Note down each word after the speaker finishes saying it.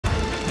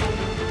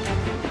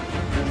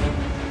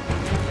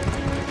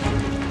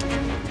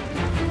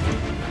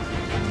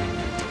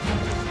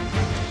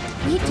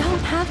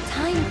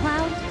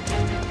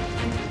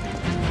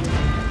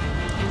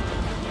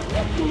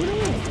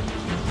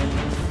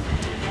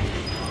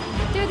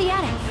the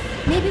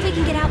attic. Maybe we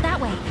can get out that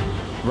way.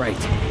 Right.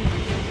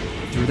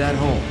 Through that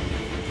hole.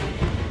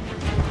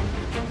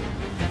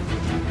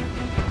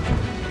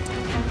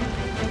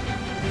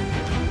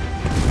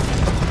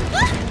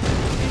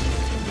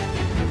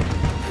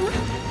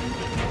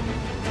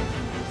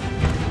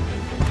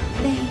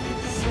 They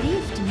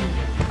saved me.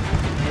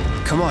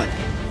 Come on.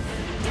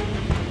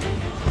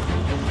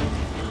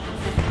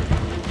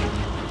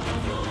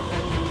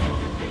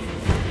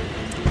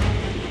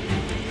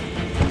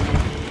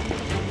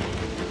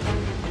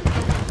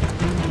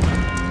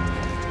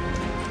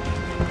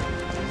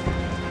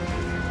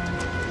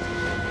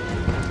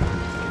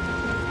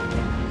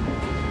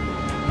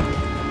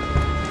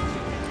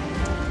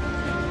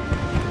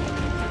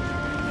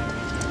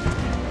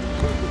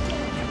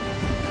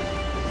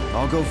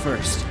 I'll go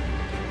first.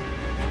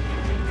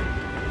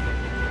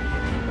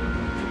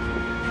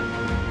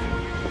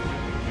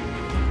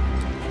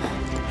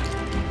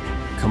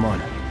 Come on.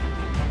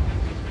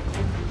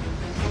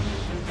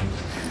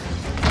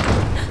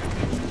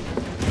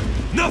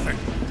 Nothing!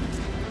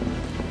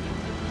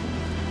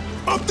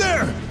 Up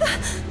there!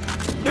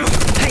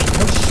 Hey,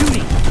 no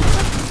shooting!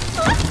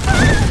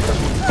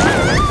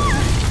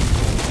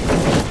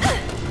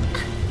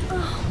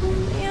 Oh,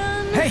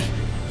 man. Hey,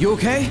 you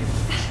okay?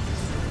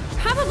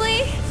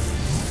 Probably.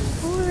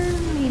 Or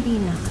maybe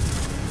not.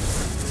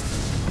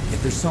 If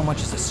there's so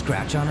much as a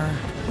scratch on her,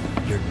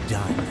 you're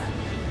done.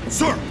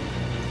 Sir!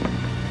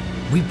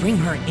 We bring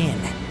her in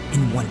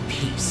one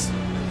piece.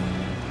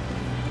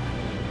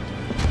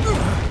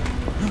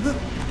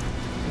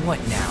 What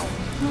now?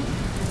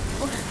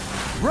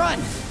 Run!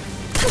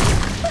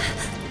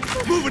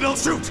 Move it, I'll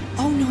shoot!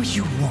 Oh no,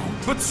 you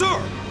won't. But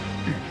sir!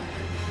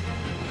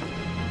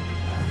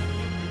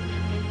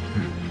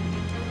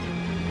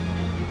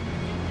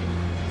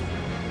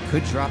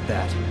 Could drop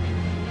that.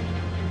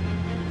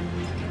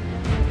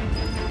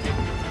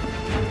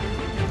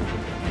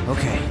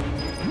 Okay.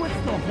 What's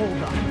the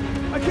holdup?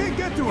 I can't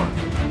get to her!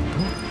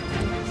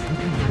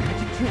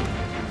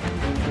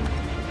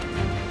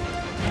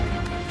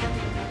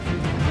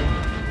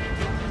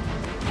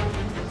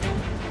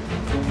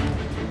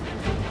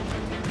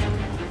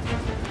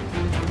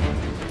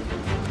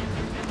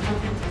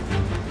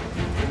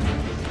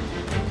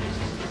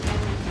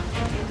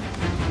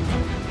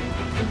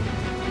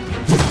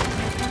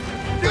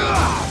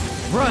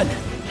 Run!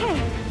 Okay.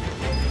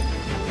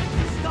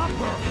 Stop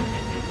her!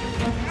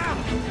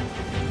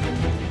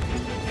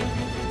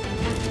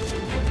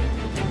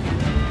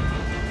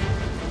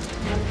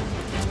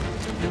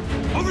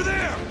 Over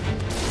there!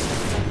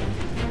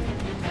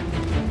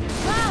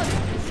 Cloud!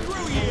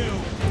 Screw you!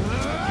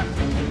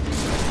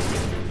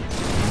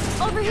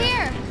 Over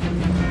here!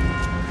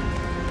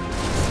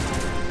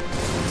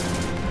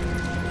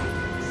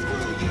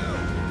 Screw you!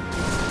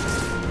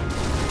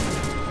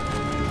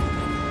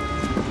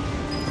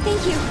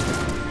 Thank you.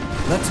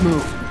 Let's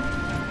move.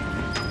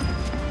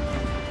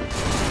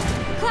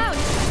 Cloud,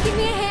 give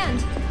me a hand.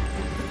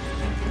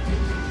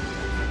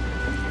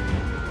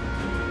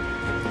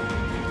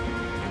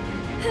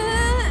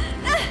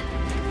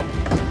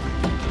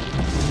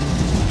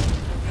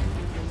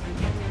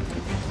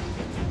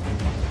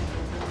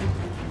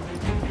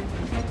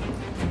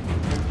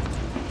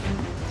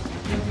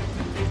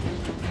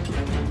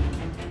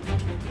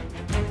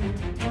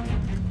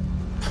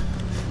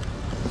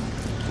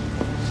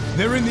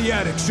 They're in the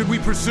attic. Should we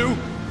pursue?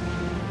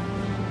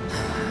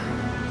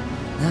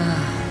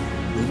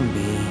 Leave him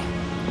be.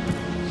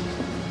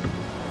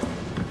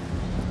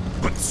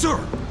 But sir!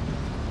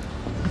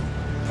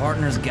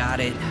 Partner's got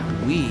it.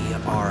 We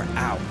are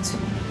out.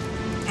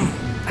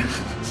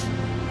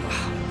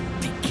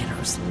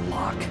 Beginner's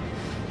luck.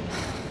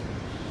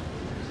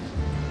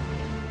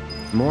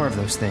 More of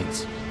those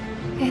things.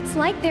 It's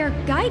like they're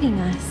guiding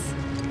us.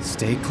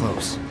 Stay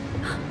close.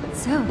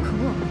 So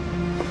cool.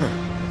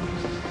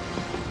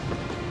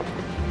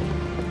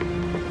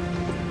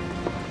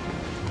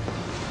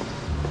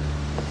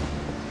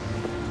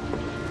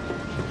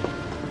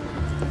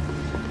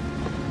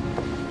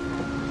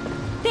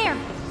 There!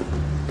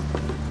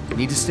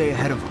 Need to stay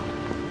ahead of them.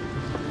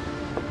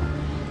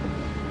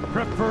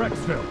 Prep for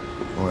exfil.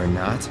 Or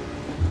not.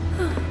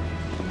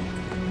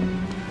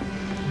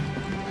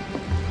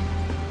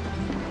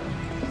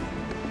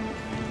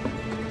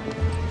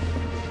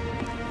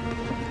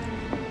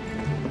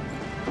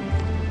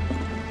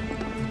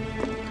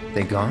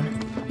 They gone?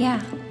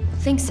 Yeah,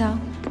 think so.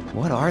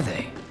 What are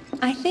they?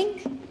 I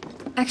think...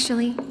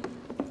 Actually...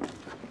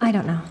 I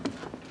don't know.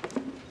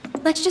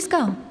 Let's just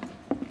go.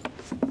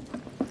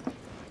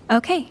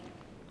 Okay.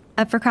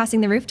 Up for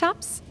crossing the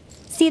rooftops?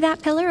 See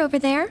that pillar over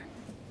there?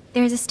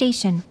 There's a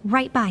station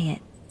right by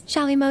it.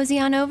 Shall we mosey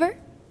on over?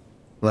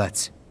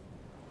 Let's.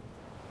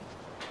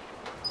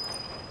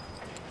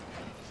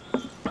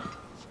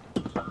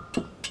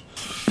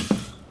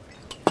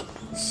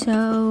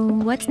 So,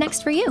 what's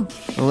next for you?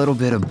 A little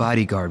bit of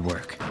bodyguard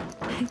work.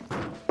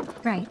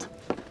 Right.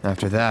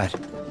 After that,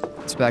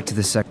 it's back to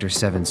the Sector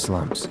 7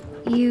 slums.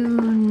 You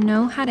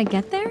know how to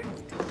get there?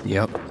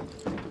 Yep.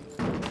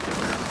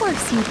 Of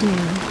course you do.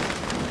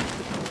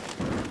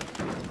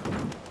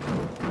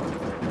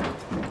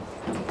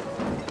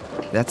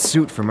 That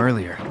suit from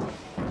earlier.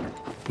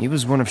 He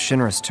was one of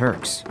Shinra's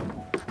Turks.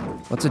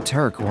 What's a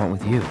Turk want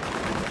with you?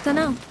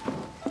 Dunno.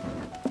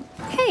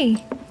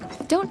 Hey,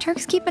 don't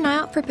Turks keep an eye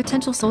out for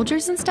potential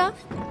soldiers and stuff?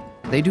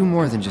 They do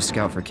more than just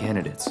scout for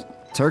candidates.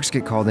 Turks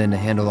get called in to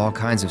handle all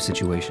kinds of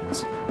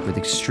situations, with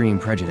extreme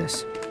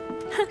prejudice.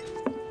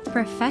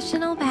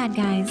 Professional bad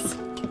guys.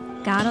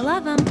 Gotta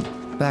love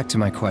them. Back to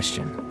my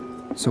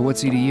question. So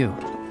what's he to you?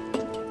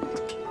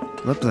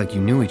 Looked like you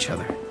knew each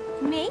other.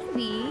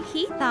 Maybe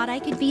he thought I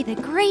could be the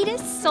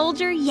greatest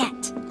soldier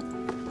yet.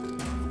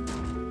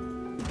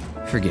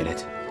 Forget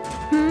it.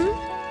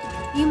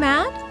 You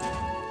mad?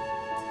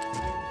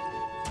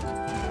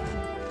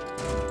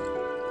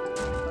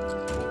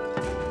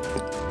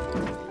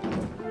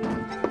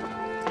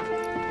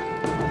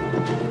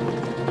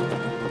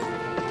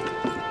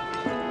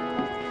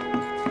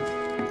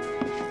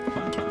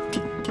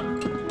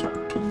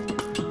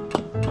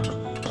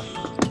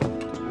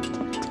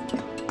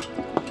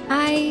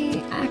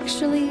 I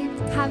actually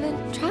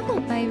haven't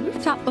traveled by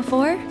rooftop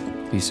before.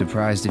 Be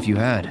surprised if you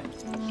had.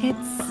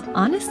 It's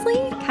honestly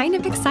kind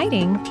of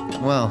exciting.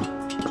 Well,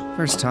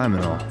 first time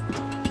and all.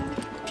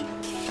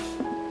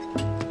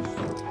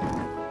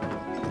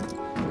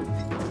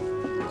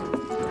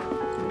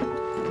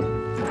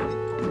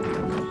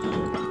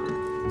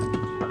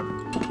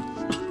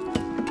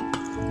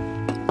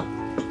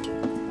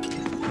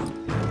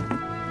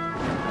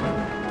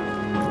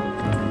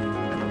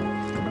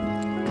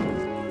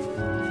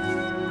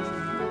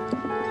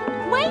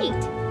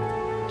 Wait!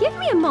 Give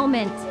me a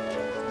moment.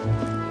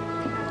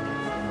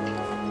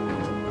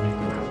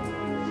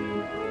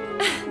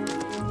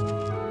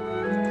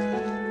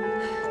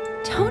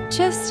 Don't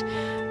just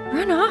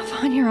run off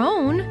on your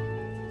own.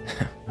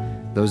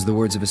 Those the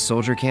words of a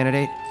soldier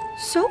candidate?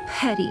 So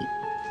petty.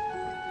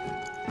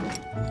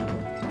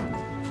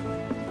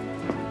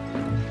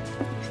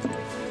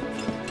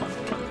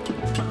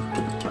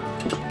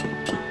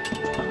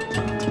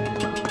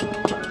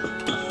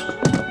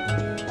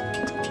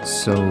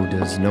 So,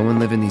 does no one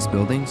live in these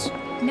buildings?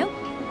 Nope.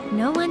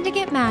 No one to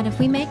get mad if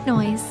we make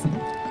noise.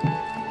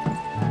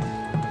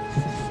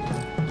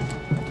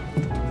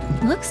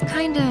 Looks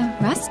kinda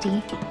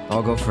rusty.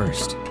 I'll go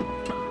first.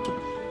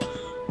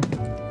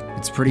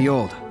 It's pretty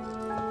old.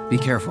 Be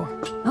careful.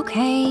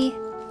 Okay.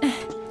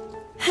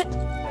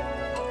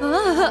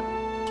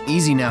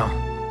 Easy now.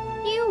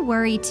 You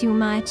worry too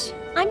much.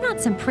 I'm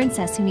not some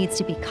princess who needs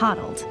to be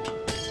coddled.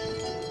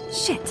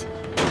 Shit.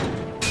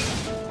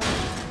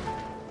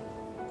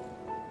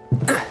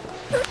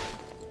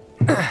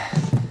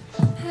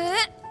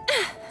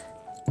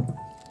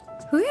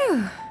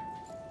 Whew.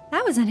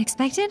 That was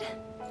unexpected.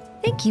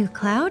 Thank you,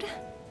 Cloud.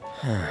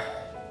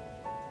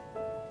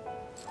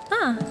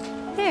 Ah,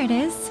 there it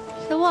is.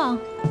 The wall.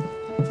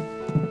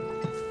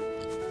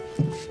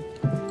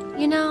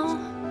 You know,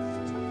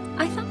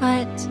 I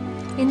thought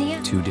in the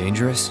end, Too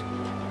dangerous?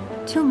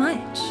 too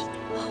much.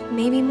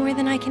 Maybe more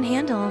than I can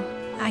handle.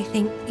 I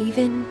think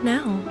even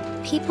now.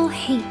 People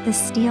hate the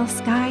steel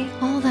sky,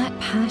 all that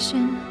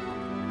passion,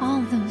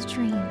 all those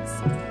dreams.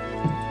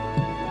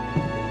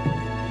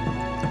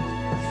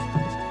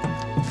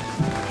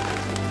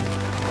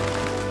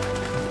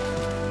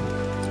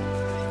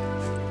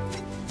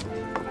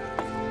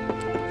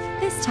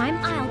 This time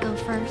I'll go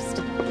first.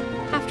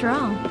 After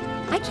all,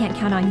 I can't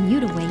count on you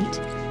to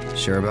wait.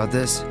 Sure about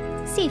this?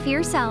 See for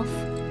yourself.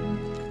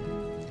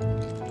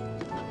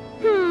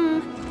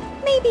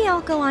 Maybe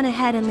I'll go on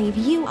ahead and leave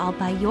you all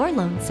by your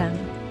lonesome.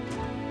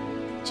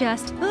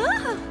 Just,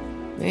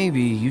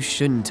 Maybe you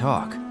shouldn't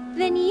talk.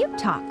 then you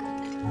talk.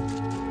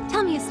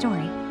 Tell me a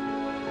story.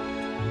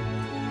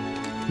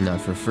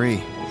 Not for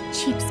free.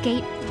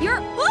 Cheapskate.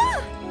 You're,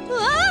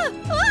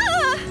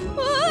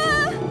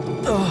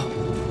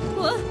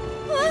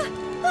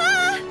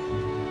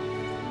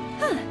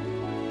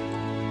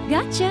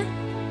 Gotcha.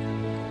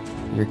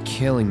 You're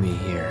killing me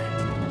here.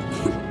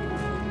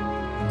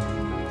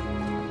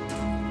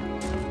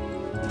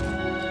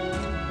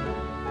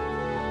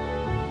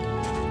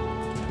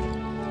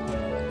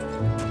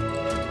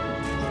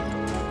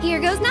 Here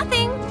goes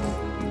nothing.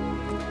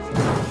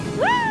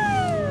 Woo!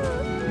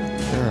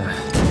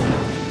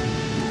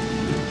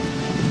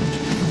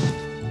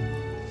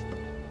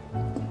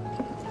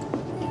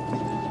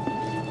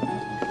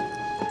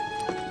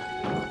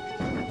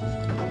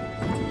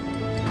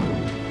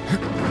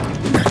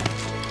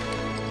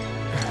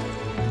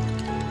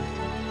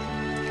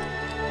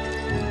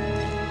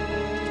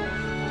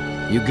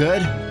 You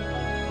good?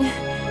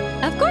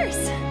 Of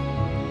course.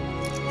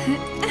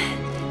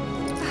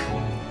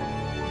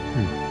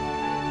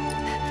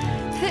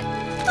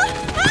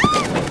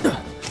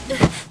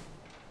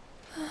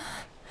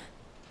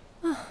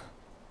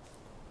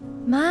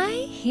 My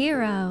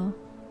hero.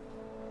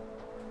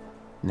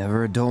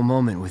 Never a dull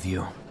moment with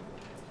you.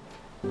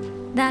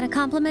 That a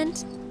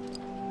compliment?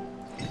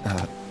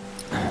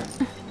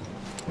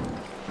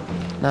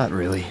 Not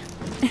really.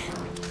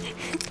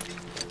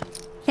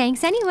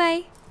 Thanks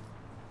anyway.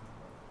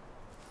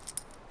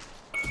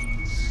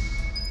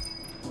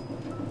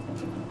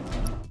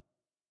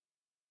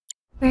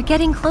 We're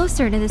getting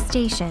closer to the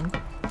station.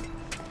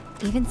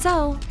 Even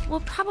so, we'll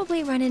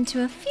probably run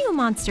into a few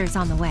monsters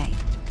on the way.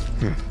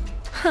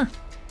 Huh.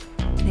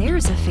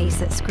 There's a face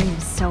that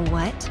screams, "So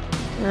what?"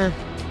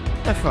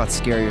 I fought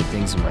scarier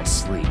things in my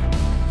sleep.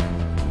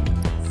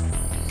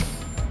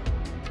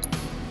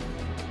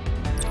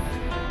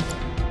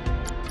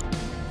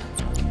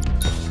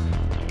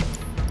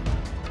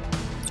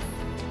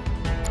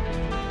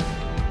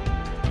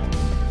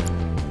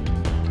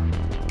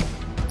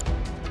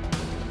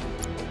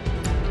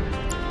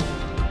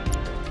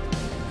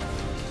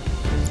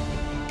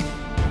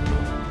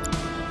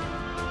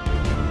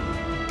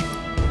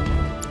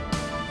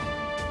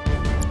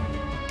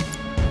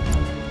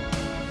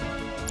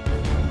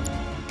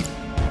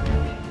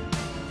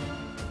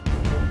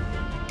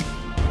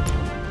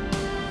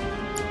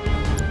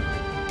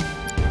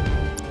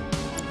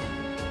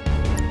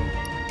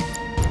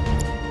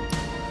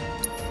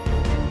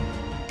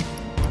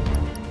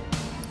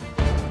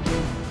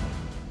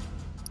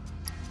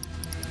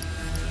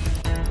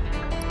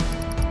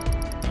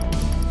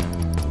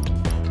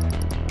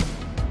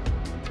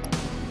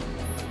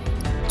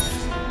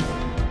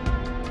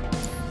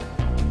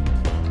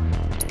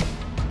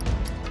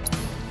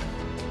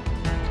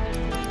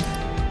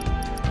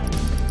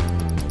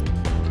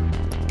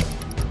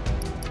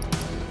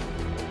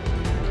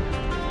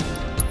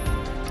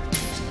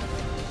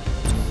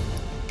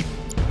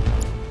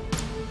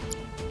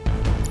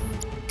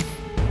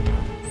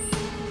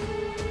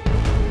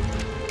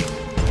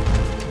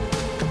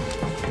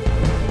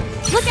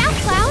 Look out,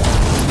 Cloud!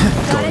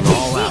 Gotta dig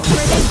deep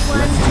for this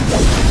one.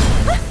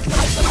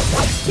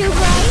 You're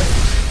right.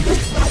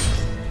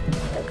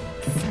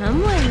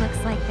 Someone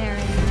looks like they're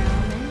in their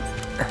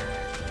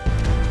element.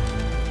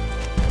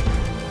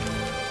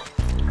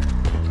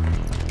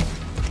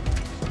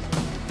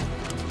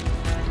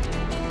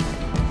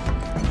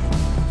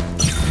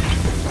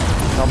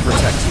 I'll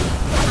protect you.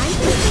 I'm pretty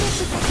good at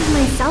protecting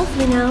myself,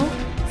 you know.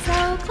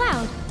 So,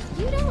 Cloud,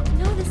 you don't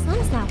know the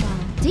slums that well,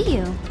 do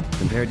you?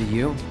 Compared to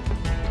you?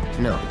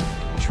 No.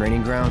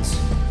 Training grounds,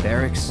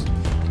 barracks,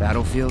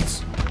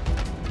 battlefields.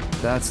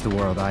 That's the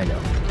world I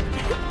know.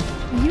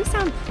 You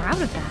sound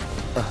proud of that.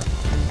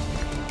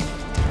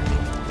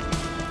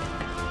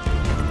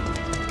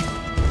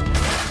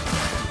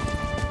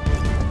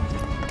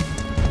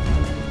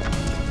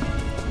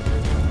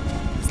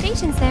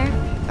 Station's there.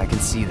 I can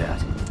see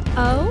that.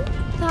 Oh?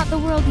 Thought the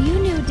world you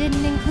knew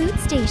didn't include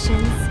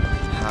stations.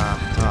 Ha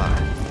ha.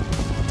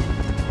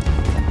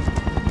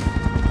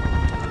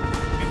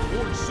 We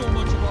poured so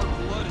much of our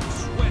blood and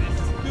sweat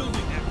into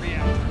building that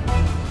reactor.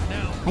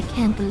 Now, I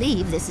can't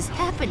believe this is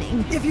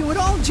happening. If you would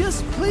all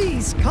just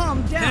please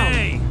calm down.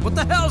 hey, what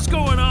the hell's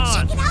going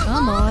on?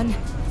 Come on.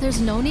 There's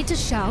no need to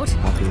shout.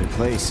 Popular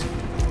place.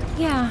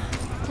 Yeah,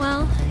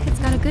 well, it's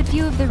got a good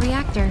view of the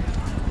reactor.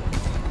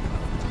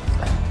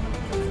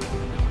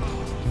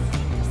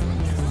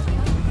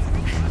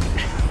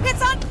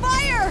 It's on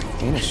fire!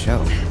 Ain't a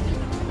show.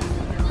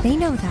 They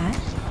know that.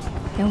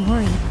 Don't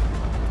worry.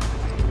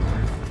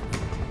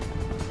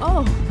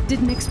 Oh,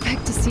 didn't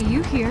expect to see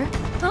you here.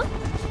 Huh?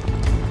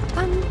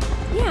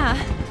 Yeah,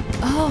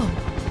 Oh,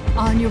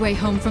 on your way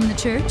home from the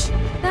church?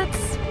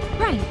 that's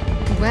right.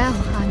 Well,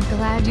 I'm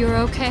glad you're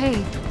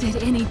okay. Did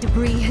any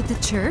debris hit the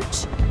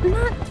church?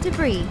 Not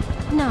debris,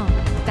 no.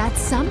 That's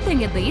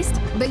something at least,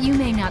 but you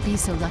may not be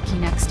so lucky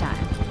next time.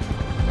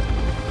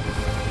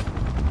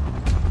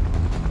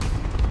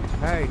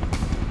 Hey,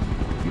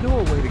 you know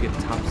a way to get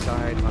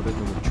topside other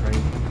than the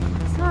train?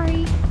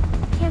 Sorry,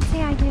 can't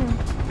say I do.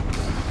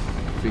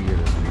 Figured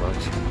as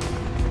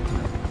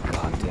much.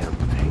 Goddamn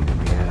pain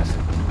in the ass.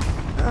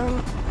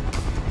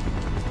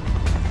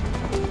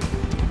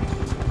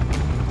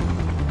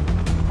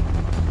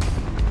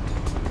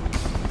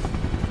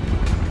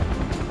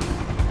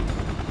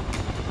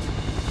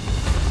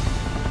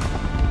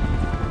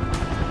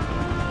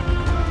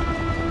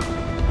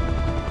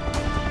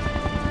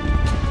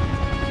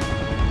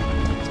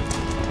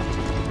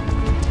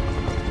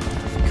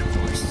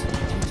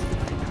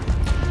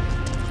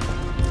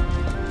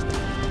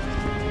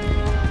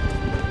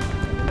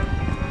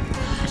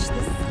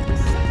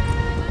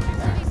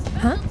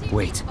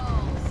 Wait.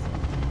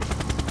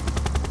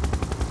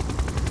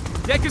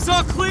 Deck is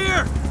all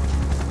clear!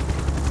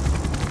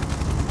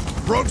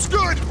 Rope's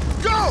good!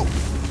 Go!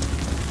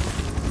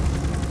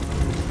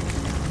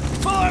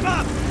 Pull him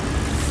up!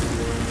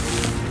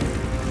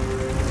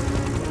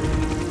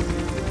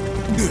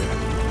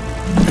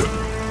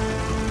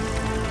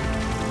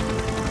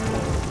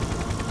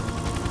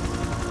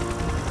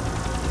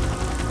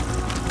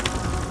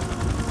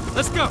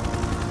 Let's go!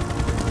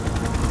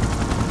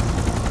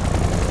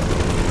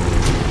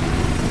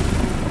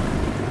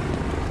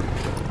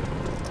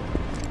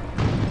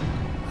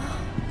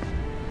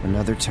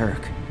 Another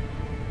Turk.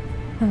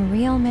 A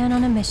real man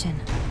on a mission.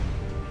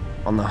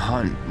 On the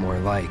hunt, more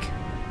like.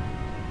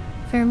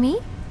 For me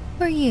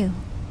or you?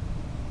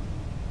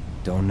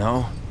 Don't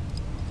know.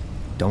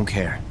 Don't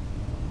care.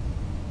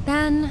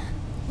 Then,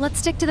 let's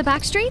stick to the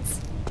back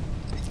streets?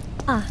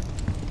 Ah.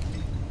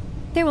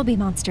 There will be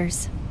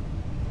monsters.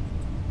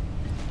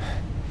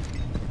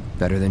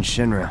 Better than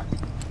Shinra.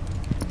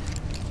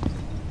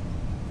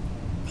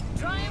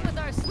 Try it with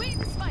our sweet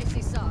and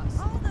spicy sauce.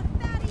 All the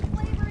fatty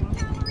flavor and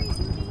calories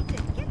you need to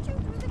get you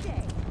through the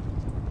day.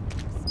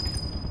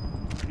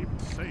 People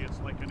say it's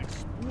like an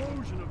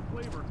explosion of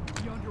flavor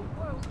beyond your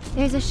wildest.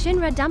 There's a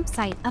Shinra dump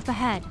site up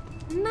ahead.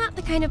 Not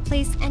the kind of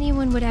place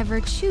anyone would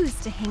ever choose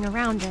to hang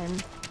around in.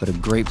 But a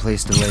great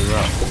place to lay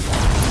low.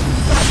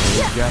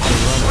 We've got to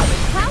run with it.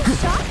 How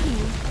shocking!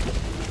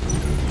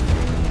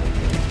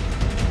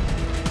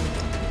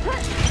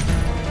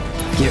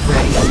 Get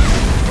ready.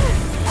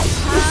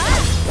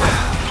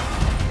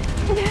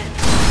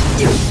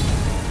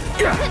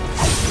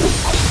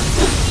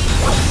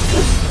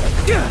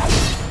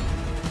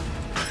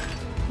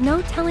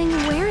 No telling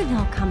where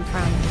they'll come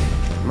from.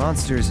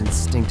 Monsters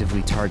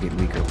instinctively target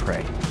weaker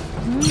prey.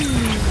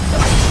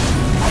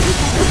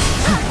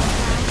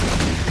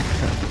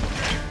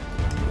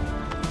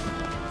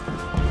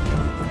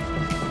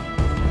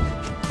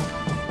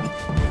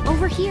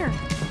 Over here.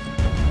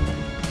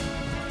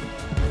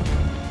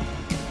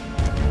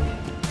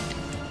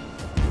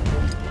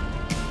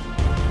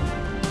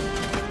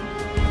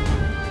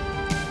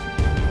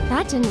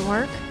 That didn't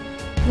work.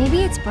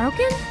 Maybe it's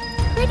broken?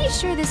 Pretty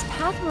sure this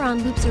path we're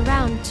on loops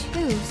around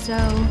too, so...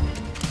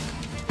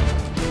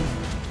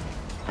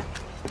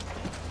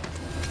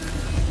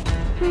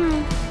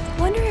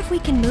 Wonder if we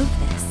can move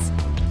this.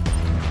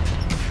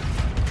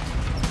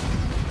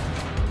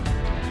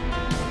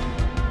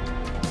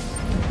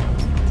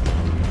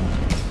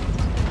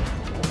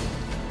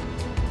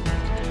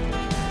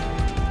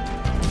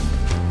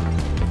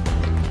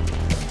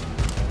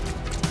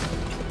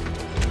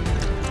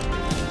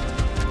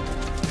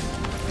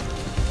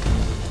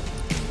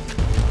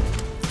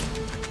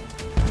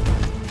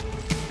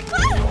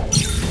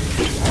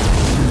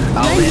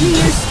 Lend me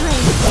your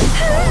strength.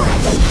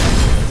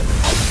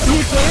 You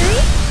Jerry?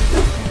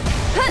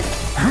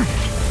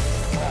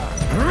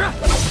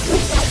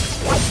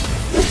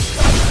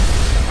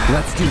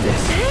 Let's do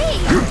this.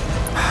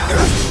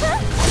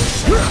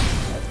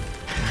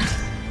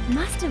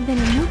 Must have been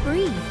a new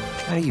breed.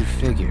 How do you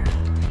figure?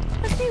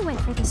 But they went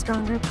for the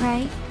stronger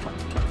prey.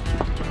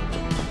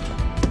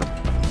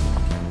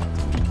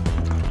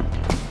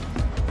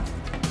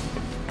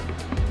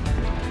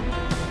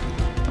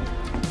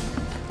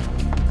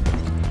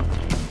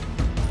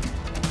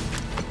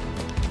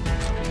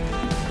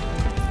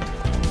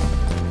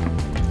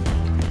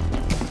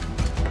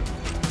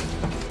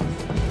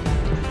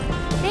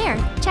 There,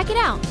 check it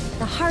out.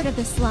 The heart of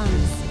the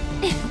slums.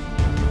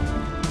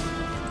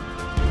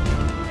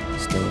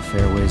 Still a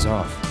fair ways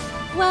off.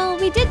 Well,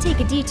 we did take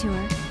a detour.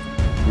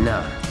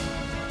 Nah.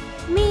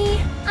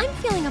 Me, I'm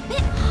feeling a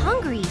bit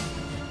hungry.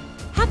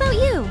 How about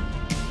you?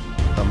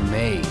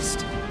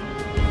 Amazed.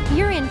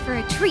 You're in for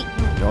a treat.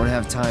 Don't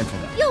have time for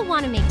that. You'll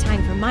want to make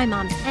time for my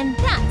mom's, and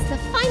that's the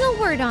final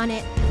word on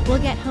it. We'll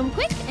get home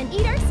quick and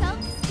eat ourselves.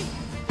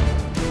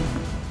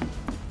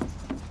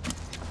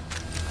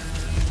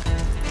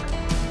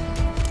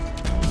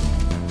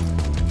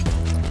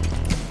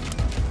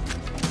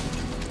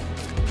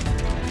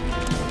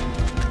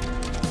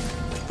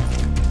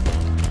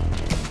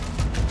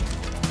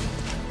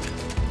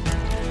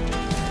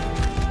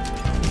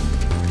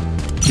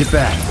 Get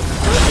back.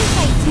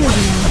 I do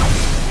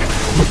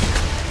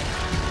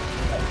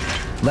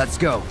now. Let's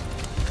go.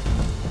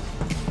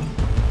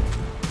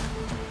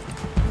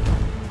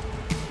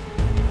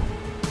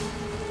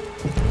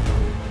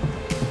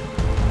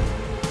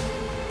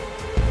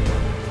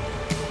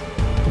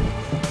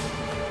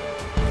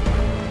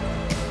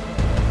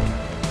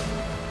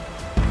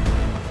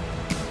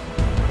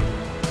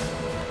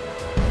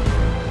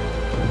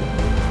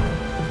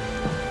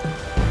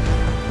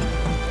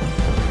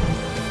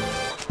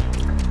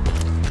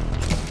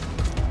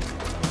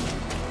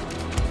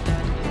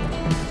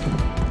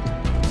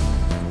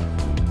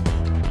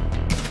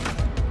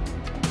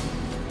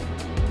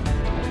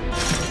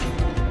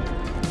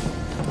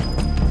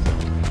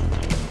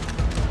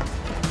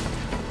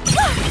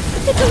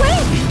 It's away!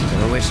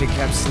 I wish it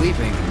kept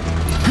sleeping.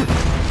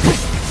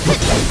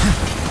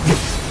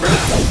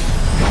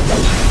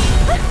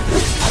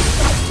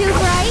 Too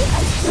bright?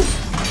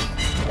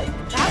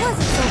 That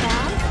wasn't so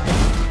bad.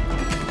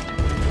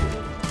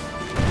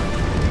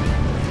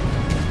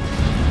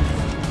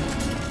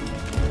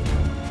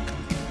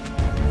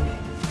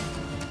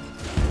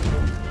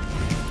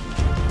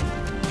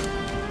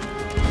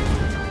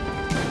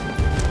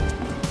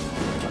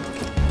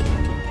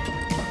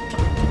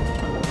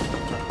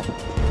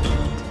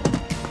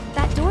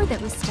 That door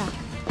that was stuck.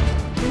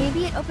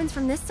 Maybe it opens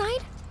from this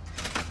side?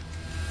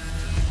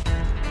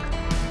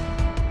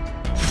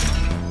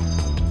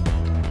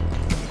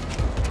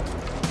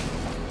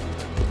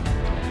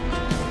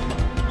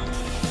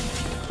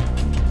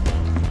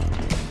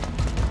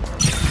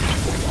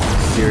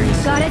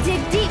 Seriously. Gotta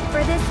dig deep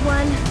for this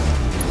one.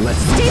 Let's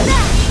Stay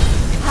back!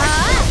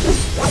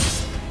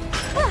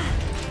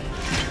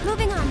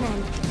 Moving on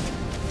then.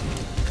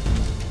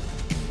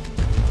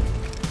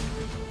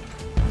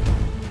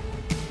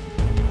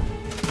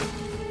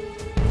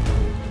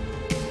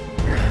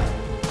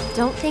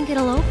 don't think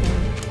it'll open.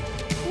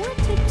 What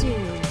to do?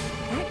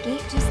 That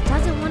gate just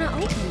doesn't want to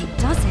open,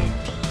 does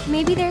it?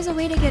 Maybe there's a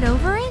way to get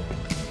over it?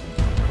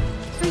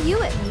 For you,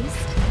 at least.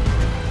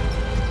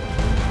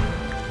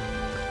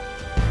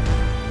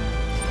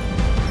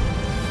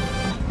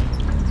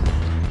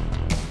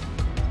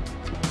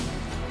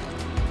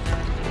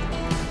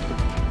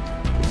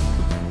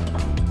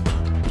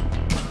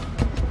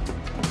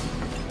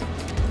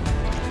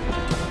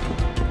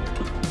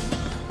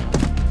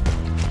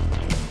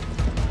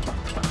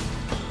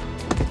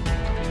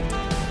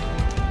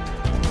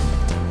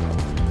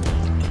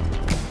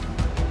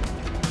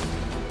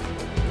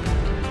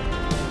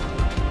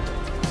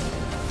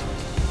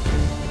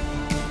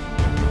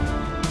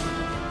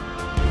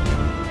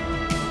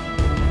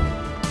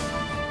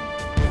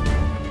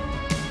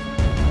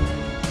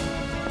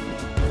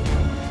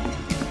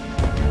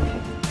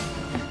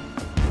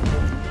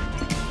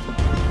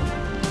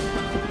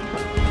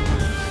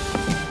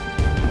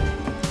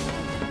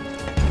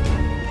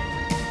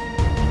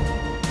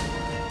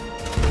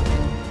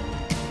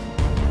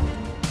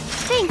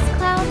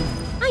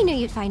 I knew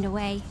you'd find a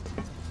way.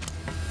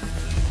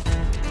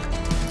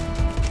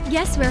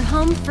 Guess we're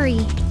home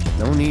free.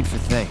 No need for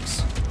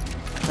thanks.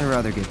 I'd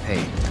rather get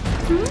paid.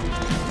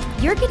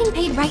 You're getting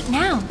paid right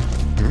now.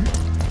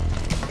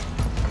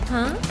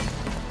 Huh?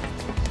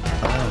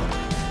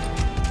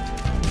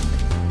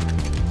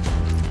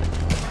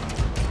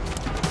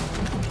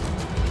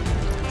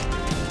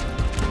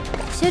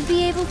 Should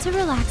be able to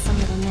relax a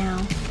little now.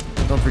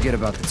 Don't forget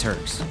about the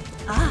Turks.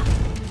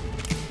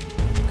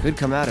 Could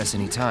come at us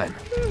any time.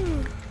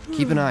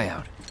 Keep an eye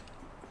out.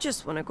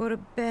 Just want to go to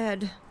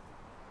bed.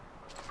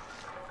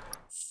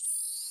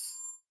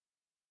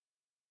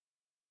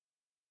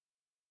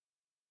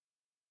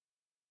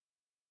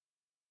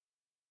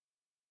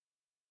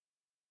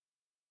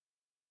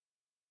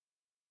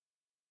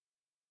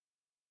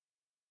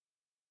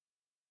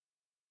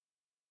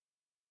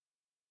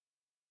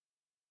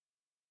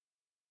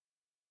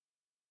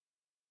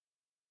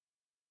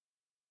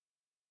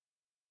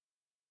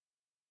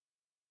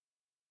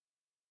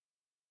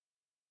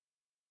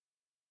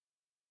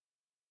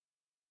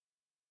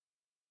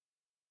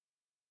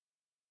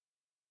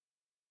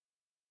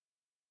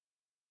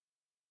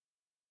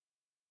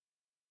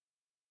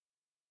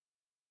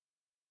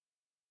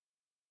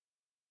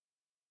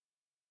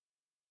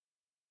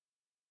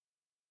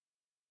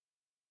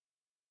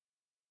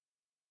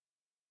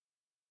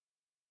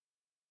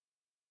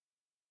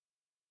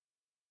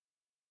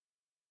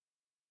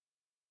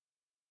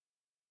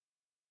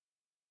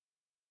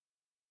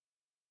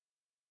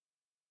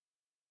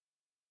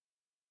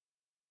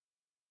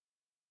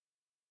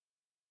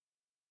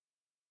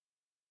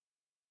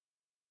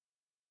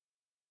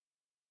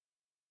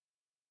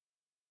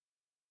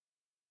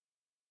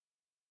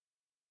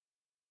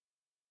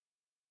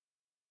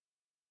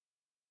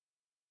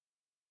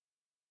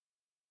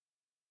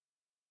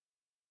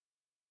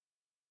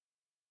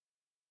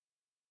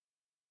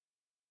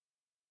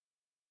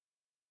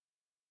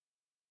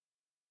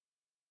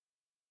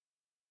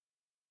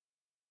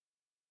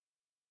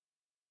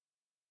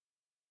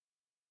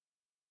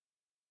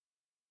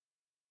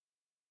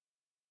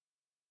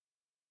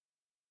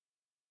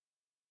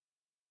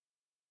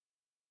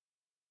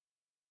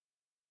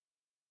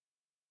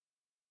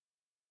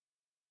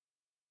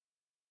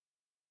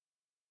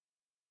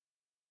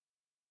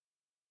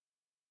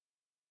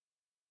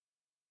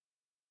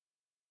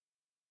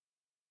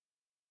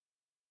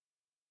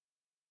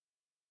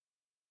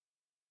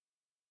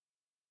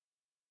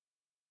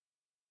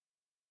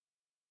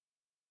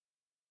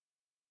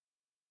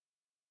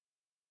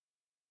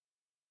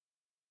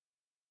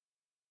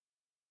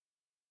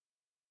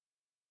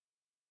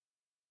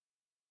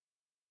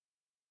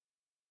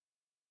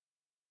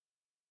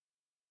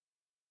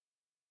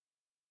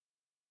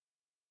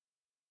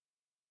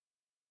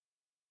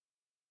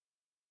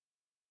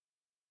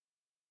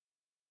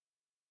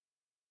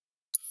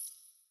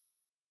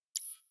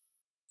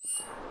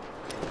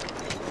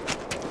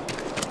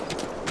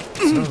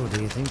 So,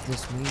 do you think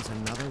this means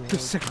another war? The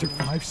Sector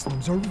 5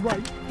 slums are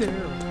right there.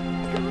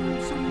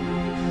 God, so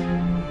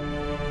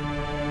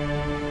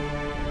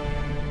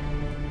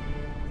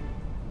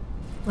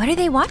What are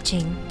they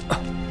watching?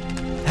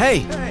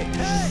 Hey!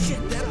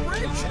 Shit, that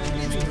bridge!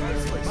 It's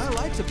priceless. My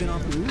lights have been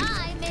off the roof.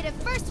 I made it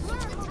first one.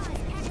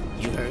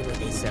 You heard what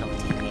they said on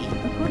TV?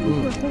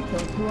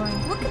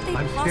 What could they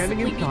I'm standing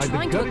possibly be inside the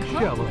trying to gutted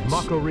shell of accomplish?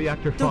 Mako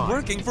Reactor 5. They're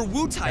working for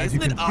Wu-Tai, As you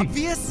isn't it can see,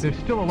 obvious? there's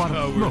still a lot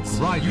of smoke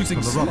rising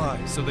using from the rubble.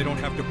 supplies so they don't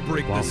have to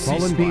break While the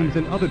fallen ceasefire. beams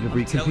and other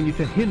debris I'm telling continue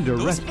to hinder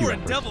those rescue foreign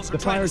efforts, devils are the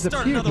trying to fires start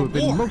appear to another have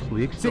been war. mostly So if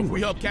we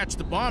extinguished. help catch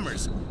the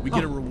bombers, we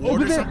get a reward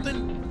over or there.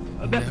 something?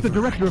 That's the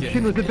director of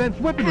Shinra's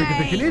Advanced Weaponry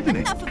Division, isn't it?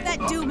 Enough of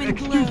that doom and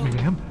gloom. Excuse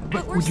me, ma'am,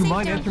 but we're would you safe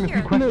mind down answering a few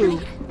here.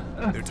 questions?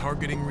 They're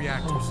targeting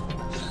reactors.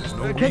 There's no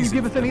Can you reason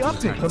give us for any them to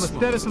updates attack on the slums.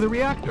 status of the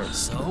reactor?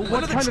 So,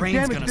 What kind of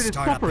damage did it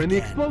suffer in the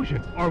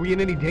explosion? Are we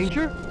in any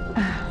danger?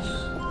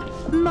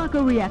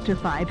 Mako Reactor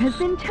 5 has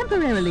been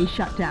temporarily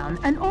shut down,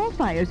 and all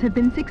fires have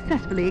been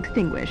successfully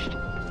extinguished.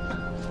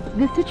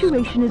 The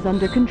situation is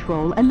under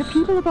control, and the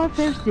people of our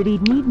fair city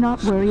need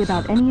not worry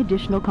about any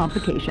additional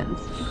complications.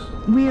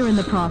 We're in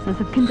the process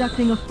of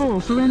conducting a full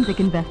forensic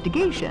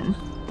investigation,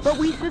 but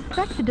we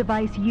suspect the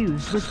device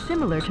used was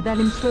similar to that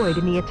employed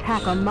in the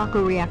attack on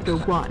Mako Reactor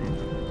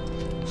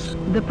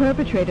 1. The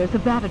perpetrators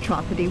of that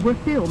atrocity were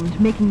filmed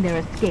making their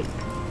escape.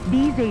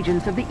 These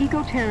agents of the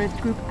eco-terrorist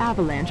group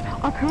Avalanche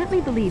are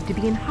currently believed to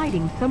be in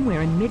hiding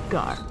somewhere in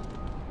Midgar.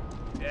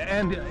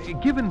 And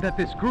given that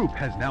this group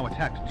has now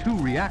attacked 2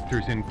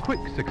 reactors in quick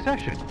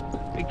succession,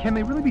 can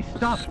they really be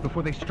stopped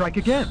before they strike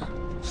again?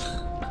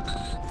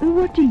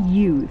 What do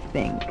you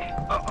think?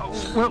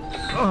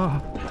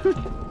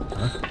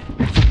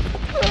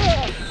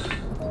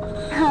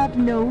 Have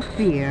no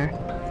fear.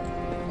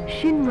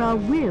 Shinra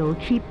will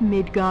keep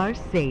Midgar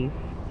safe.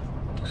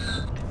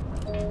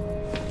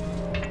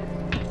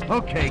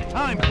 Okay,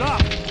 time's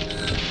up!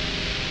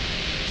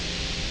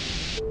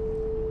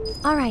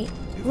 All right,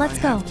 let's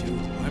go.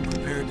 I'm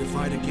prepared to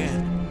fight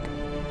again.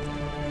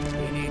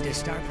 We need to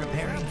start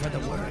preparing for the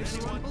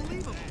worst.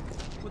 Unbelievable.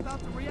 Without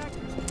the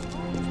reactors.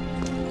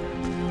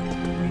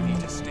 We need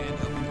to stand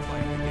up and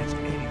fight against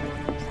anyone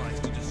who tries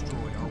to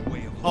destroy our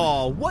way of life.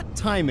 Oh, what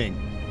timing!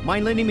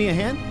 Mind lending me a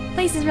hand?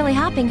 Place is really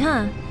hopping,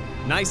 huh?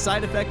 Nice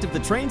side effect of the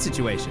train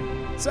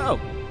situation. So,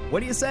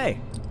 what do you say?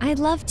 I'd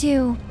love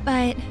to,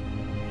 but...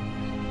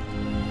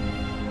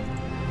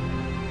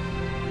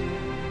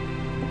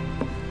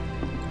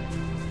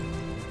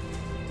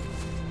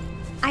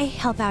 I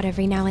help out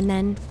every now and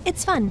then.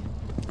 It's fun.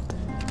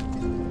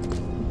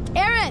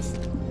 Aerith!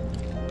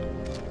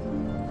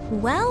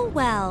 Well,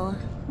 well.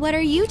 What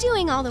are you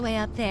doing all the way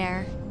up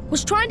there?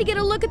 Was trying to get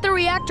a look at the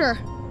reactor.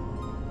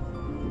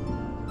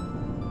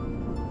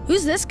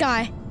 Who's this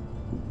guy?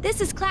 This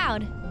is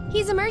Cloud.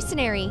 He's a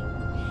mercenary.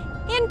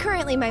 And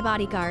currently my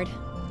bodyguard.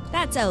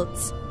 That's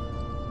Oates.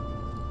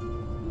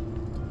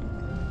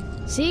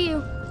 See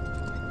you.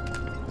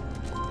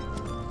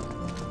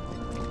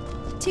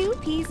 2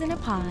 peas in a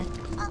pod.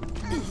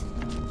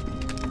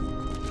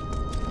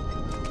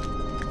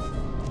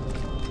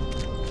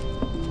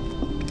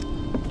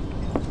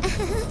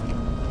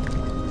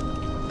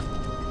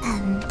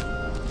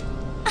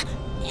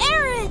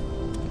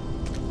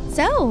 Aerith!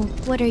 So,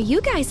 what are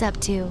you guys up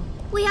to?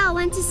 We all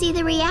went to see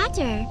the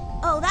reactor.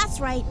 Oh, that's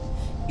right.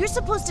 You're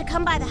supposed to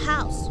come by the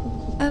house.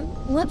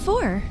 What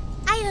for?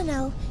 I don't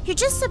know. You're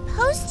just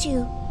supposed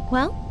to.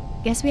 Well,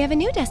 guess we have a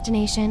new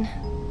destination.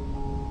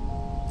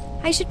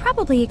 I should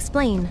probably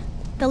explain.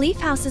 The Leaf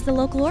House is the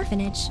local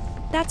orphanage.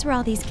 That's where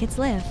all these kids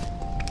live.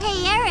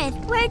 Hey,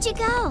 Aerith, where'd you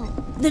go?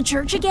 The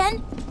church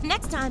again?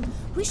 Next time,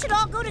 we should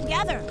all go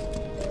together.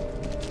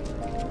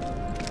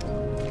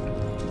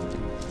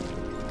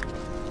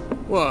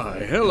 Why,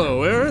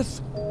 hello,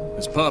 Aerith.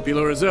 As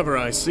popular as ever,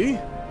 I see.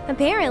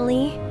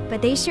 Apparently,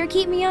 but they sure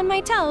keep me on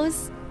my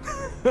toes.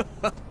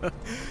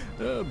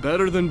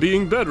 Better than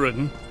being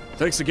bedridden.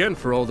 Thanks again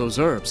for all those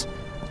herbs.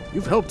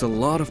 You've helped a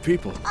lot of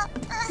people.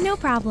 No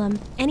problem.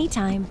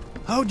 Anytime.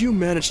 How'd you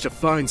manage to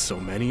find so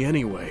many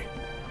anyway?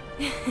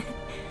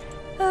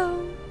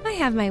 Oh, I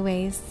have my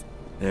ways.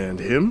 And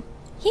him?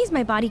 He's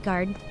my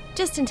bodyguard,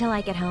 just until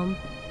I get home.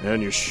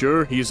 And you're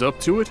sure he's up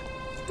to it?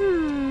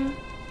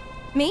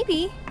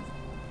 Maybe.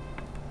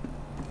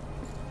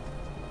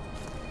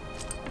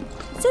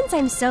 Since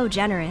I'm so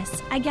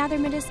generous, I gather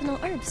medicinal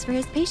herbs for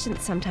his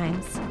patients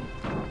sometimes.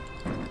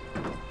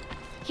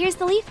 Here's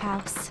the Leaf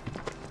House.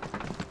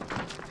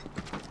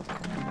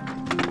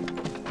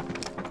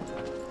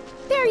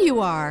 There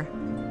you are.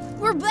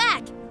 We're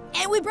back,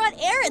 and we brought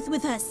Aerith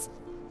with us.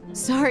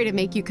 Sorry to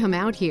make you come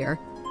out here.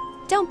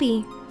 Don't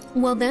be.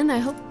 Well then, I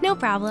hope... No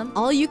problem.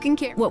 All you can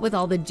care. What with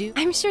all the dew?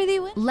 I'm sure they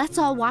would. Let's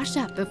all wash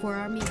up before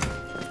our meeting.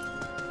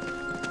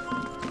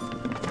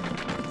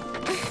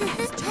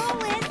 As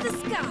tall as the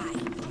sky.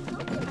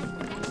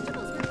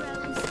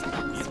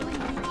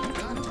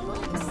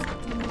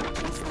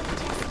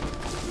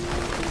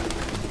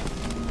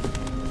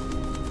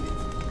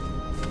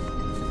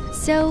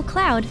 So,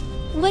 Cloud,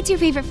 what's your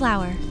favorite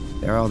flower?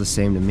 They're all the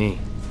same to me.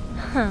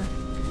 Huh.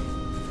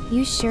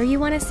 You sure you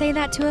want to say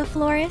that to a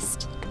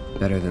florist?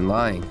 Better than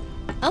lying.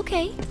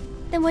 Okay.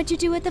 Then what'd you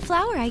do with the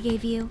flower I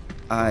gave you?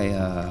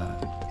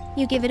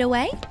 You give it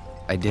away?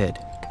 I did.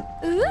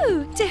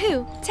 Ooh, to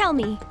who? Tell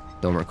me.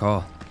 Don't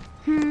recall.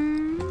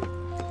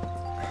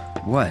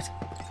 What?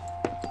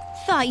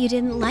 Thought you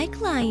didn't like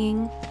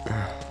lying.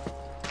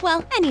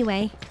 Well,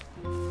 anyway.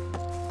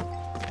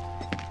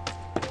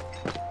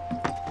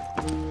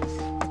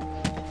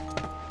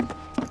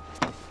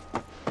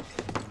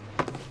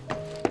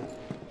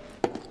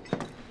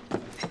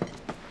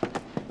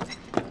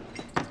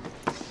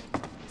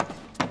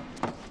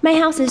 My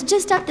house is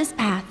just up this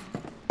path.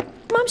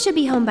 Mom should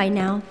be home by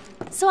now,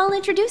 so I'll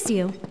introduce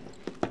you.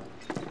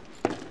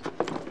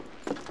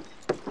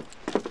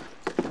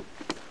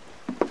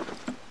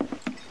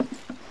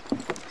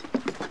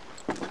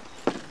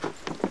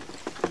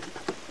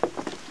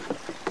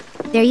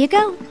 There you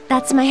go.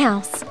 That's my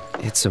house.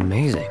 It's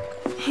amazing.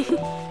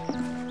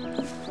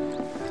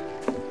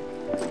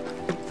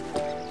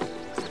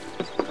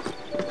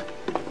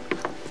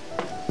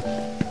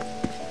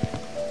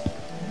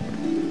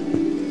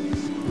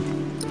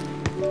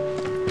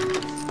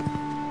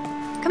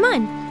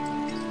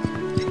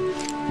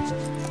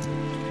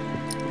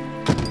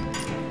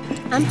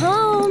 I'm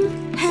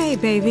home. Hey,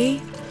 baby.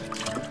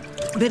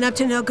 Been up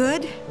to no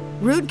good?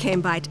 Rude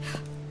came by.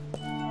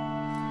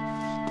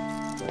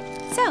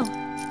 So,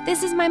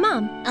 this is my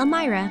mom,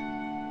 Elmira.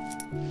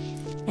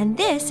 And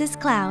this is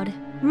Cloud,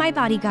 my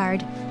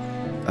bodyguard.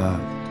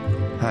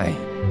 Hi.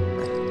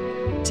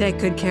 Take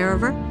good care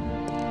of her?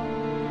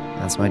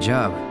 That's my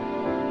job.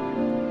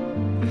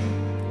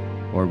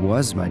 Or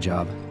was my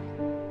job.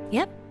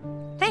 Yep,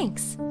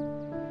 thanks.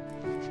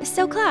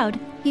 So, Cloud,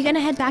 you gonna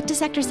head back to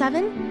Sector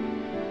 7?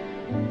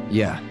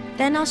 Yeah.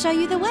 Then I'll show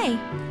you the way.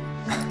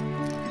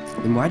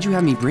 Then why'd you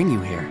have me bring you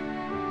here?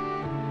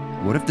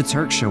 What if the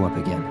Turks show up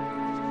again?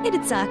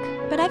 It'd suck,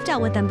 but I've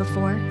dealt with them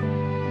before.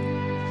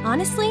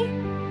 Honestly,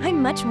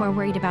 I'm much more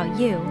worried about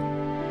you.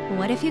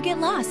 What if you get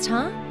lost,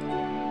 huh?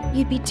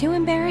 You'd be too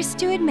embarrassed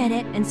to admit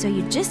it, and so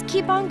you'd just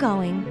keep on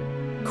going.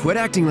 Quit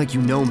acting like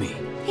you know me.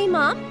 Hey,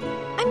 Mom,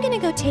 I'm gonna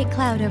go take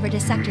Cloud over to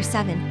Sector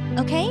 7,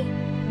 okay?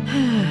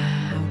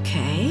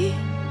 Okay.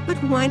 But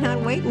why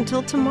not wait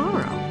until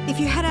tomorrow? If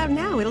you head out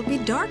now, it'll be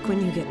dark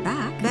when you get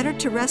back. Better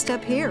to rest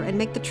up here and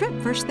make the trip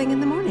first thing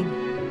in the morning,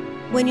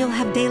 when you'll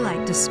have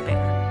daylight to spare.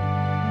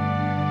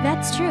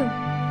 That's true.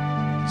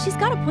 She's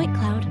got a point,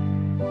 Cloud.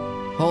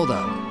 Hold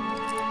up.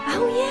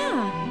 Oh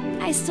yeah,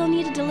 I still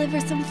need to deliver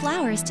some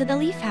flowers to the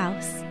Leaf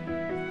House.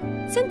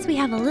 Since we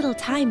have a little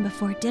time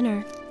before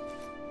dinner,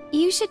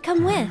 you should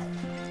come with.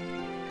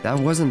 That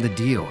wasn't the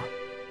deal.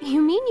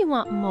 You mean you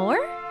want more?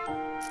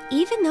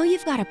 Even though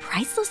you've got a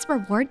priceless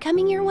reward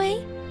coming your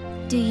way?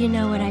 Do you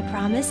know what I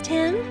promised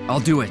him?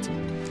 I'll do it.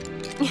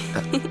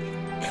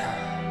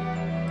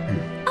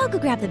 I'll go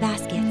grab the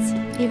baskets.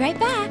 Be right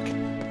back.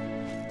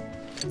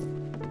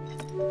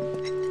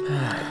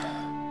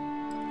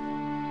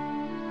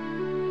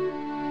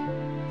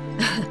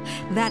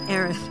 That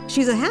Aerith.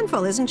 She's a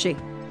handful, isn't she?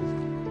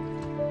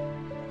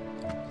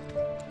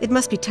 It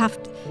must be tough.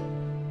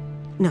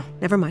 No,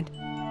 never mind.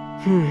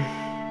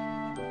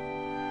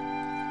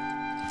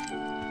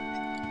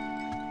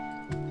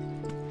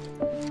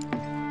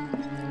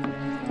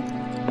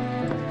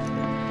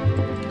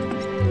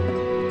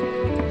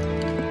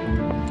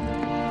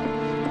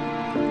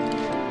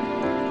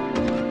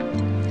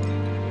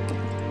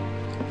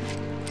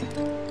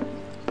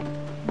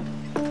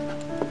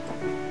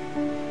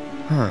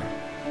 Huh.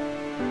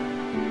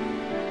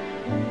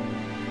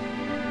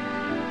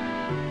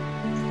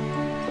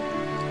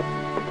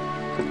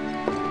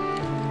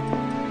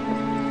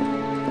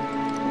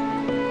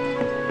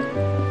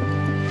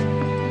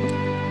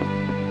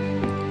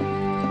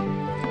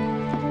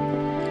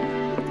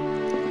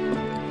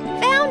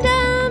 Found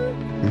him!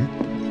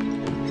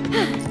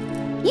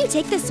 You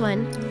take this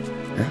one.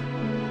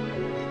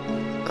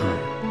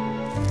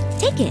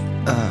 Take it.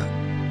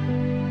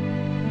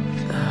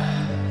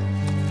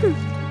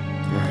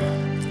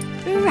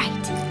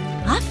 Right.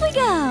 Off we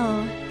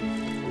go.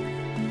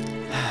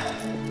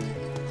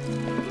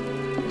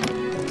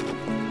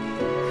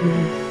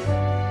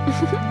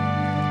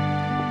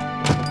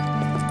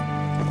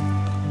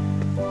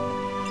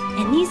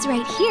 And these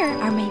right here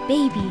are my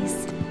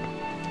babies.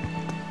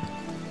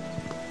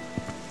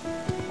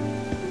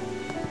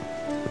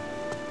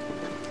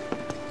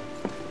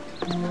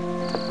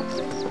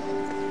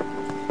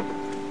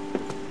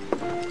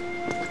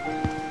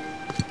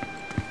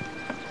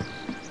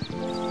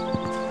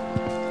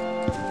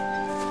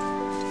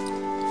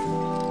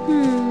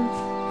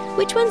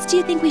 Which ones do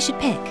you think we should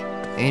pick?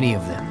 Any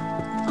of them.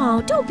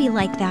 Oh, don't be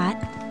like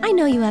that. I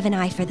know you have an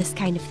eye for this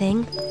kind of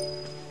thing.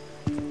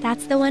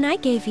 That's the one I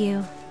gave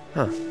you.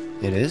 Huh.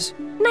 It is?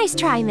 Nice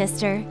try,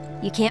 mister.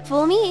 You can't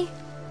fool me.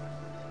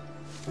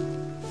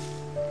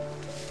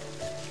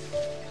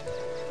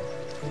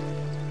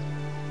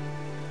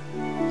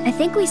 I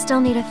think we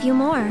still need a few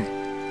more.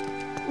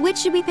 Which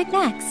should we pick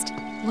next?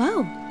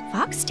 Whoa,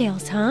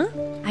 foxtails, huh?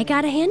 I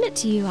gotta hand it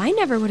to you. I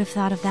never would have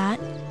thought of that.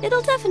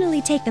 It'll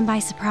definitely take them by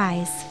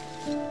surprise.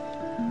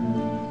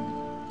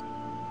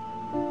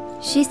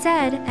 She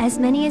said, as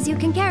many as you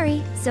can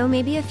carry, so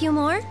maybe a few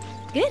more?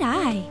 Good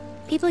eye.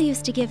 People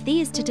used to give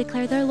these to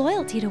declare their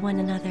loyalty to one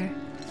another.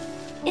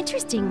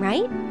 Interesting,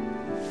 right?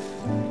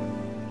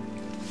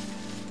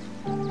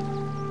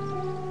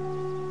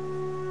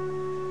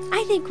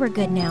 I think we're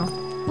good now.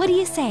 What do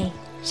you say?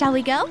 Shall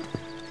we go?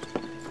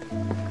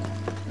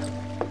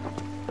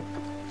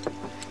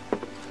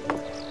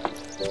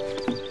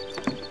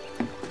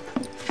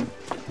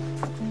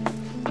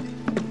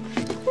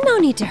 No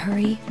need to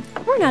hurry.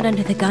 We're not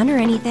under the gun or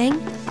anything.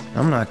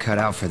 I'm not cut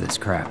out for this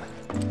crap.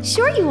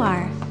 Sure you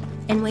are.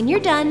 And when you're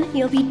done,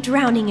 you'll be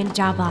drowning in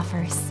job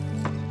offers.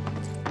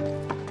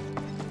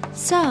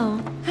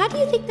 So, how do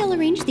you think they'll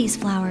arrange these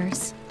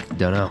flowers?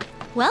 Dunno.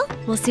 Well,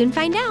 we'll soon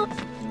find out.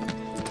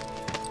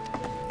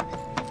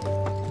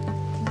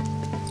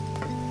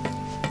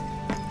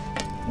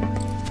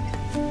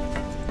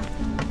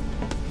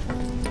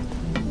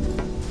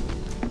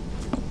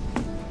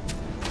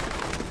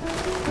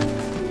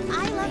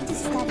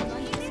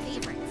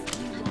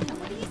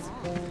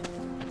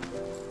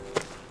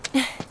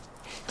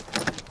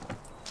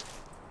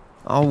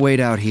 I'll wait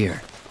out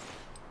here.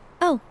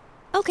 Oh,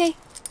 okay.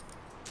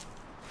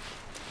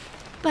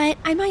 but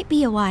I might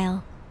be a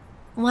while.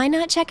 Why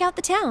not check out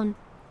the town?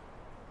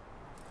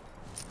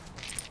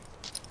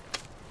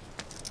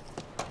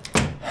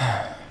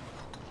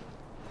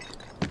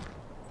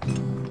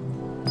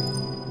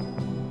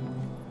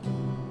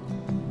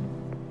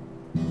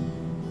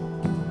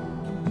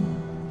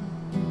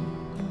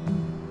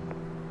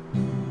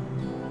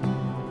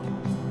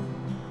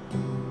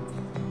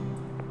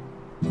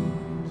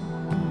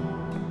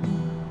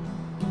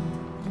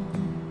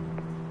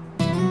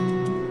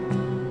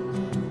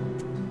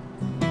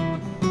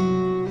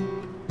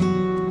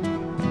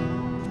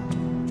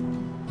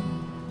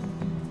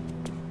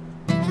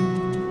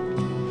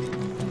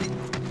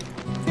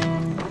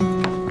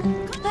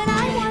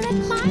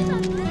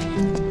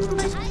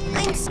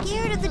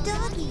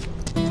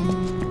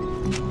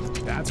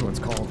 That's what's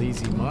called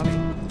easy money.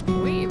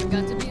 We even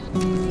got to be on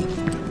TV.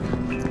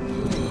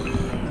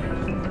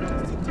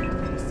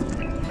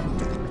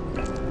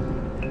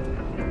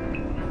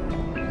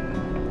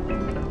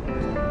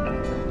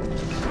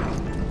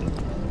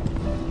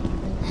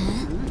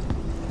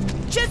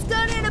 Just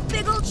got in a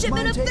big old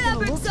shipment of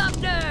fabric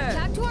softener!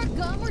 Back to our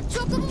gum, we're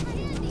choking over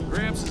handy.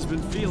 Gramps has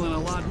been feeling a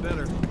lot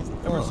better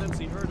ever since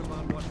he heard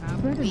about what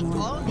happened. We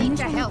all need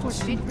to help.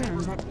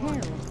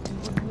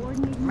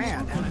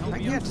 Man, I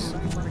get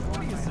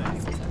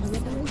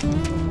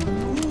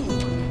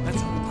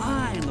That's a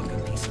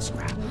fine-looking piece of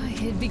scrap.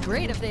 It'd be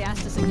great if they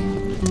asked us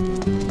again.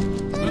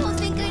 I don't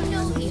think I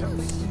know you.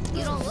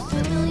 You don't look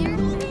familiar.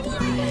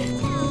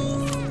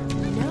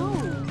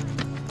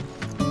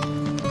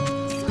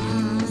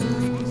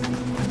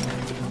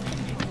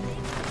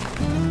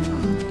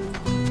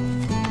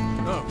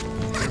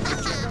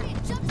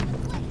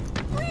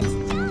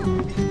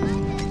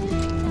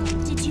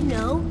 Did you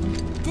know?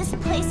 This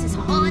place is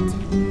haunted.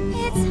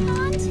 It's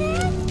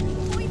haunted?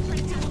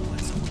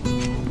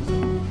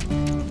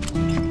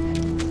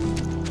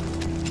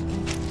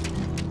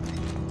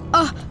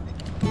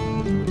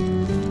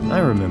 I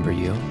remember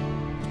you.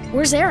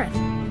 Where's Aerith?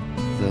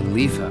 The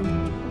Leaf Hut.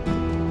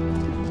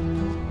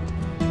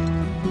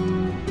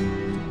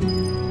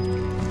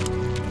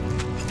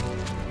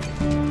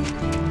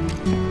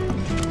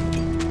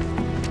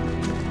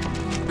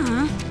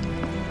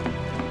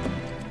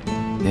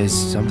 Is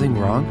something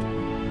wrong?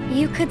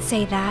 You could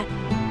say that.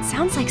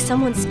 Sounds like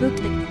someone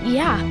spooked the...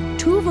 Yeah,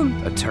 2 of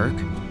them. A Turk?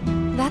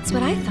 That's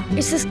what I thought.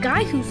 It's this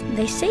guy who's...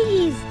 They say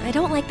he's... I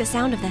don't like the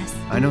sound of this.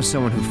 I know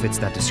someone who fits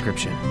that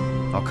description.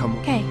 I'll come...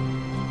 Okay.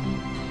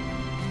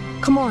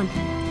 Come on.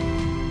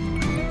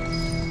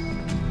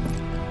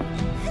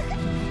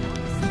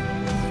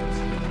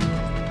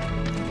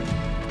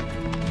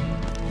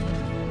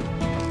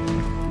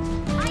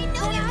 I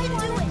know you can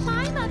do it.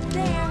 Climb up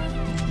there.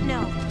 No.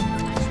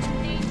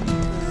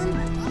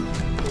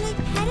 Can I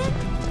pet him?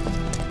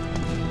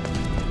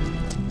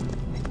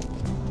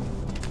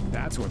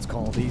 That's what's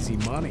called easy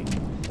money.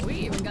 We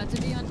even got to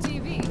be on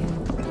TV.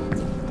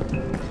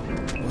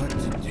 What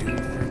to do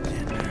for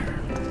dinner?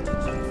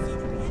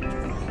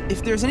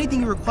 If there's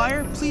anything you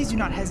require, please do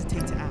not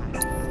hesitate to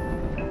ask.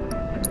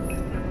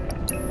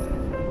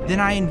 Then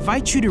I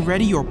invite you to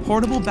ready your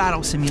portable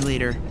battle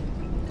simulator.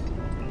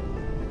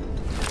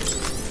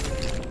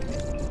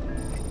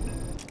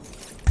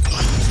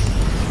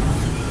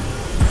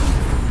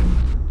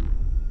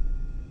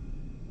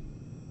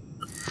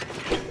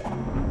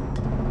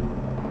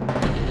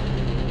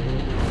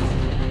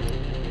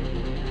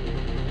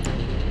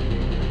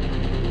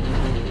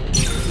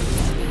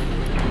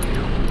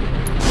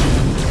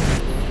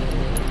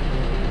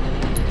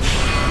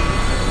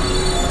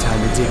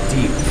 Dig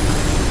deep.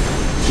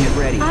 Get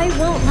ready. I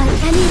won't let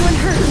anyone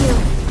hurt you.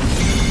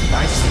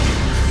 Nice.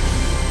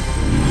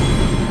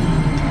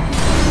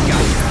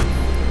 Gotcha.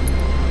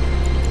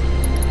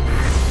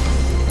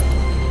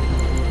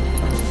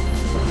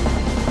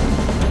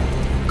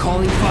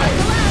 Calling fire.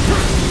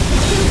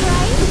 Too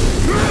bright?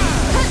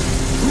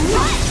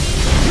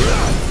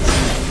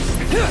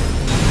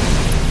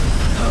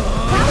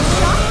 How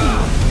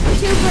shocking!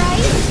 Too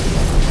bright?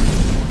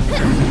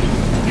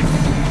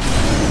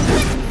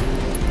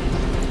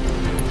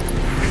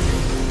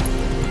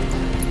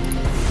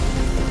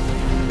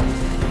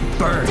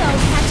 Burn. Don't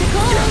catch a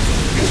cold!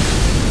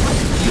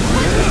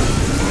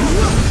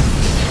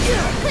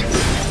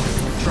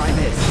 Try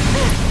this.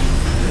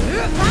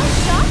 How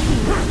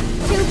shocking!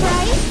 Too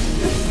bright?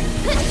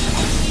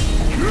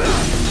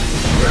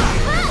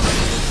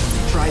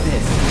 Try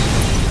this.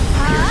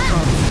 Here it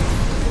comes.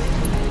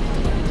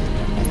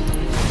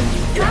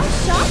 How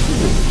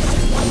shocking!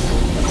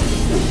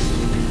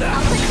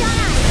 I'll put down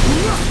ice.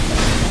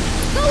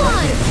 Go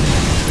on!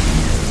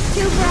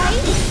 Too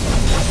bright?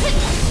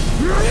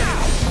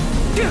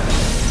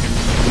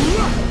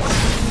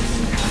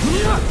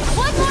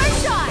 One more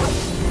shot!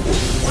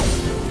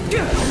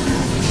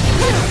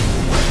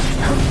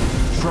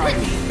 Try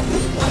me.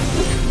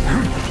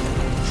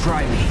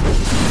 Try me.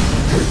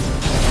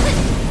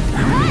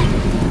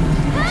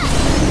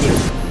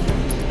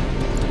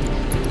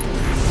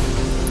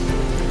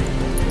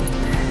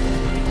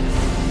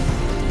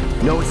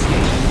 No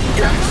escape.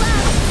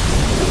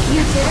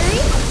 You jittery?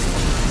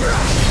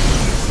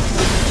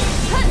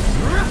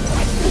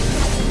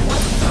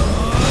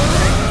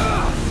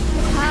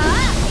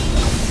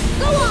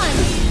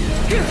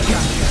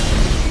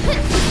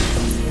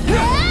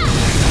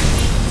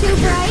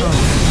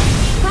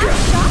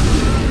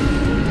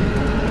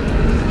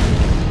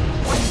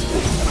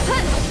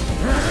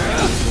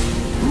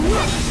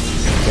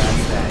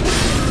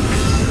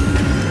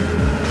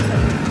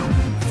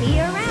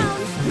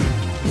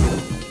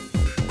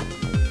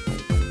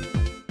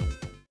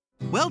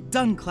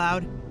 done,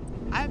 Cloud.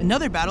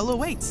 Another battle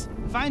awaits.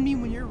 Find me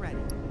when you're ready.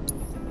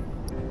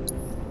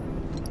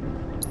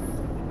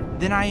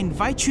 Then I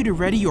invite you to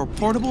ready your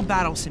portable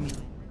battle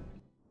simulator.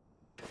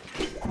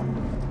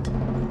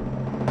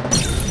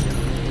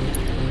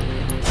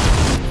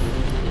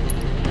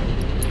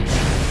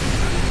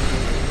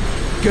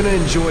 Gonna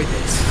enjoy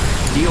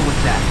this. Deal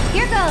with that.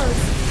 Here goes.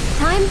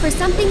 Time for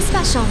something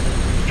special.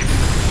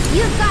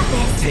 You've got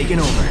this. Taking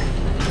over.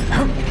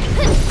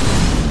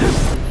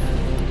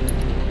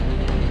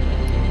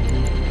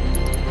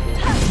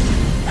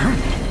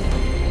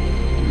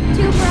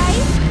 Too bright?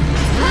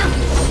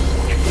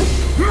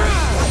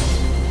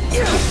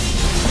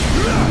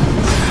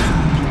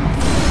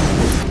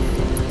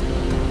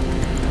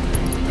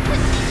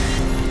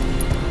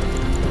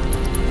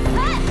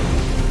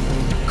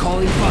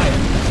 Calling fire.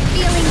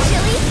 Feeling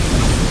chilly?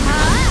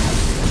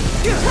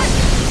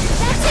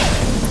 That's it.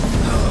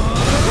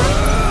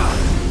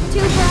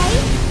 Too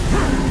bright?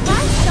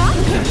 Why stop?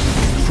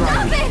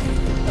 Stop it!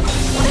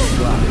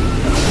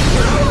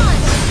 Come on!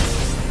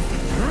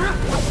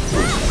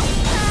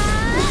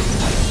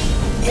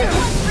 This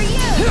one's for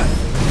you!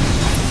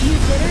 You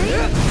jittery?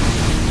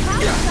 How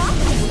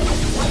shocking!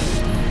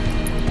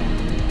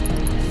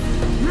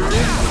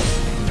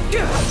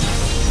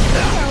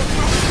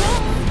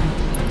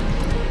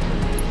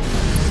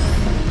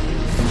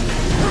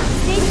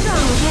 Stay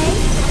strong, okay?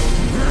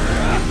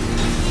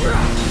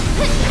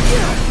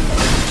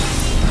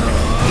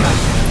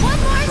 One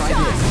more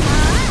shot!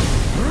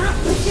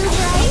 Too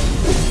bright?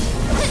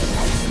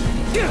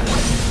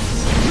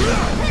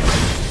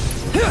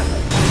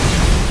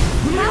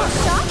 How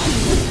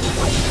shocking!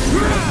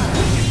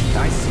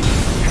 I see.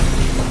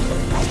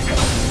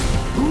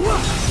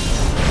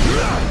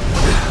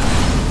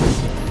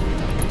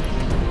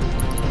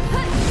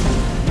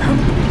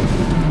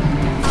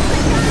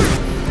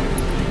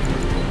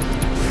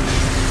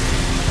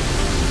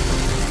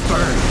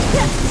 Burn.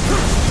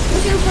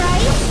 Too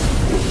bright?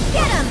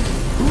 Get him!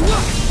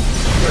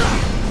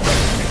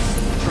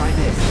 Try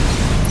this.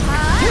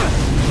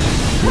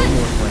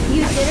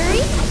 You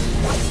jittery?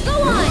 Go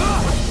on!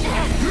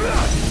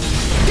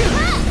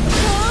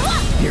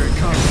 Here it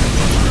comes.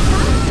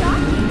 How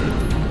shocking!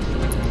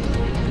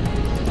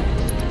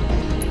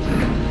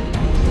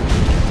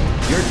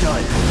 You're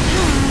done.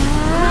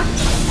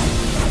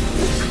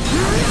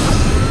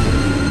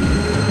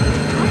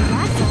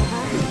 That's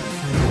over.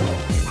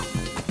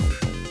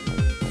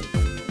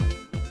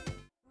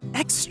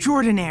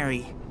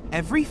 Extraordinary.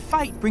 Every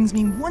fight brings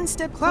me one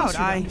step closer to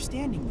Cloud,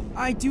 understanding you.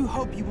 I do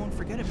hope you won't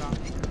forget about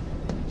me.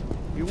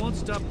 You won't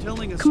stop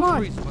telling us Come on.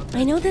 stories about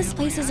I know this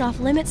place is off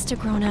limits to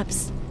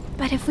grown-ups,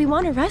 but if we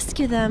want to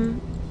rescue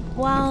them,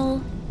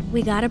 well,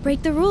 we gotta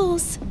break the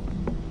rules.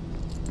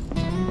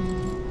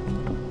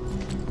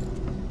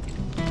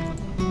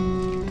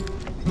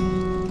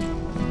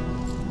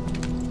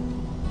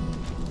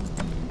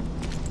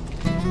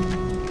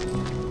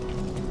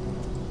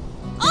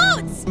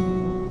 Oats!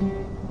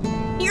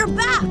 You're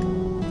back!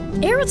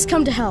 Eric's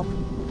come to help.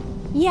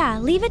 Yeah,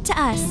 leave it to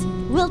us.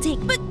 We'll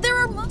take... But there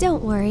are...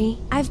 Don't worry.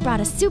 I've brought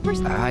a super...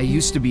 I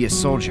used to be a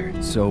soldier,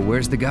 so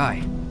where's the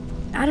guy?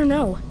 I don't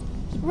know.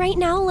 Right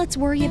now, let's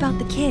worry about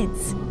the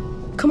kids.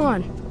 Come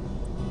on.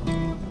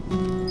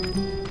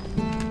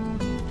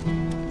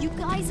 You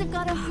guys have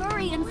got to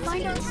hurry and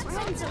find our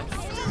friends,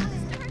 okay?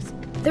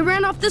 They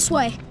ran off this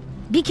way.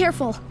 Be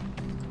careful.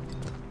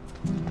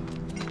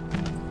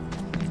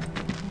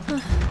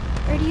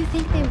 Where do you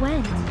think they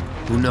went?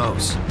 Who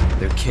knows?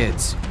 They're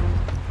kids.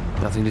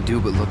 Nothing to do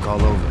but look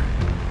all over.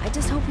 I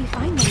just hope we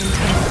find them in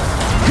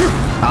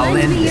time. I'll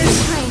end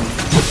this.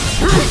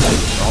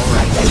 All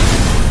right.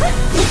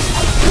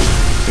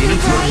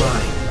 Anything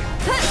mine.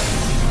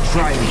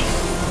 Try me.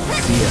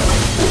 See ya.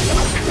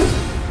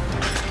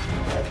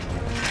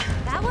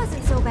 That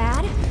wasn't so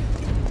bad.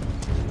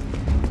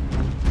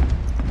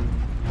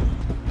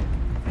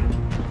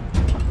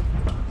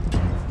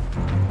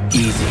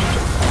 Easy.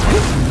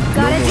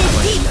 Gotta dig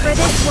deep for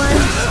this one.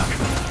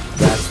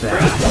 That's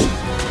that.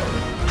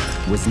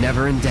 Was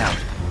never in doubt.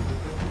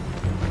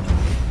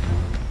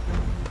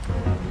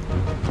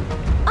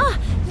 Ah,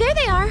 there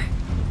they are.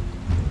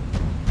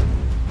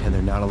 And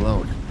they're not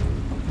alone.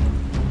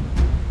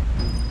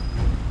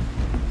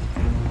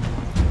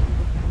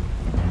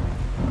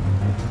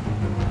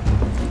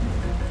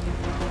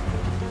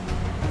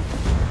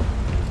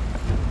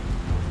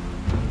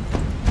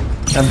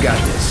 I've got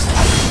this.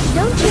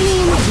 Don't you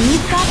mean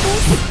you've got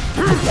this?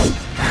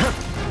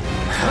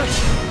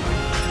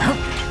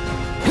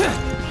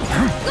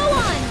 Go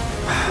on!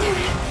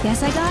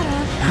 Guess I gotta.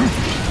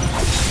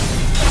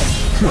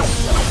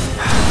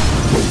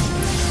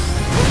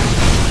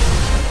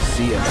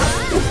 See ya.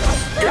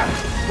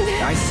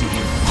 I see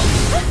you.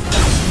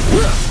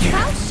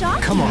 How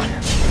shocking! Come on.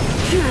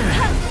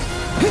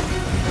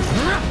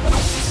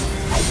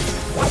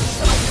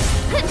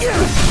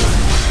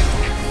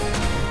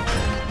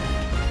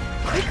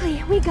 Quickly,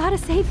 we gotta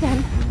save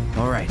them.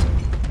 All right.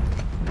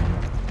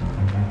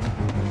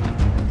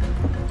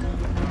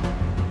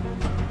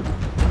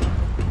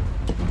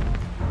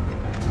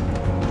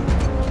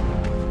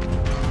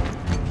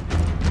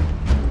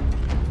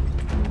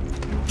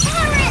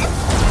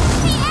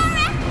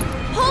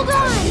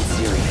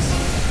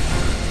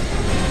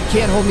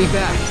 can't hold me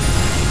back.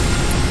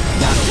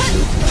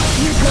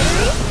 You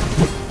jittery?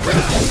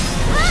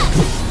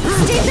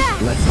 Stay back!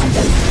 Let's do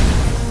this.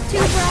 Too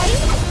bright?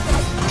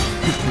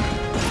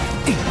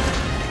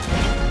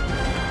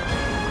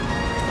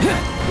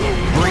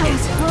 Bring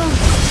it.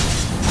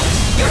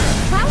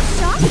 How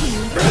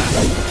shocking! That's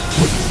it!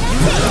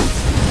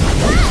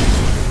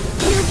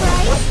 Too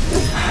bright?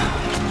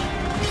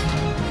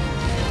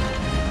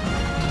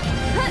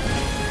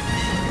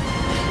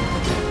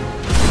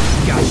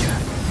 Gotcha.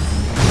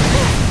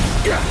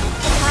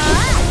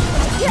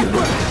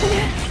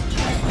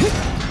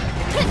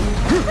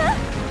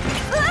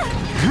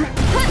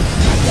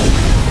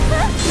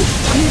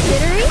 You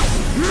jittery?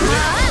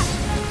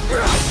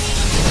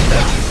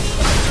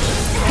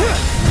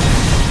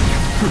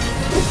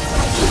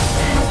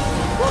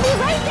 We'll be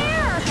right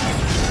there!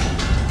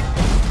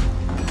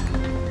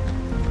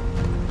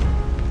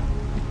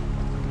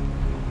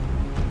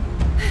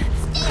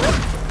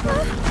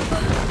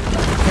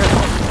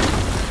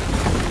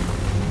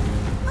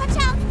 Watch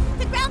out!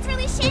 The ground's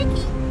really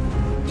shaky.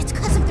 It's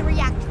because of the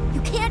reactor.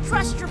 You can't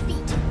trust your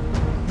feet.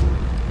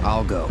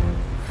 I'll go.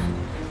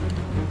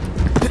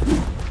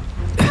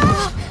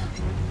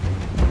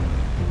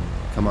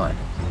 Come on.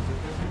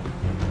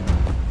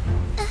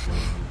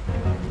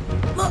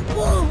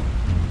 Whoa!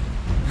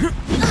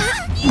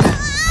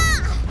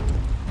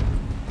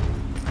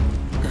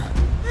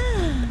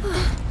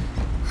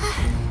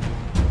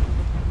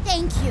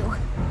 Thank you.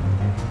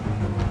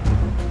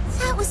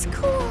 That was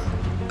cool.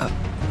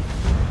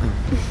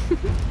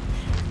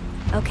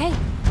 Okay,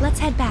 let's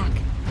head back.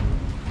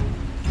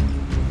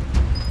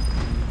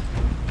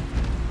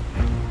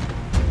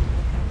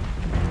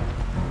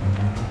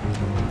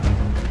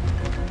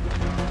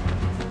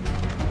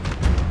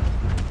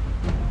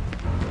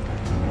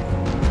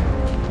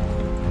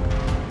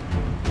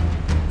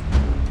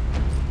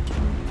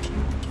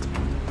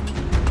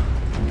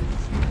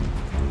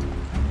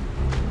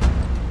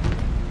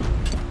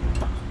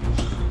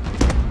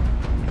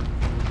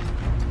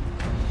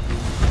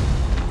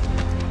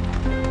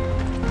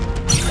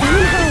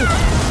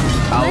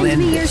 I'll Lend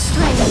end me your this.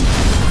 strength.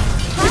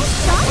 How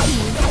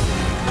shocking!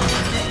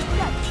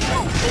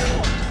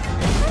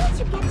 How did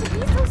you get to be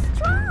so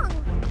strong?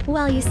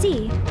 Well, you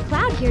see,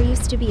 Cloud here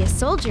used to be a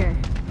soldier.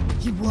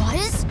 He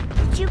was?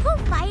 Did you go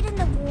fight in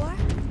the war?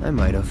 I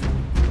might have.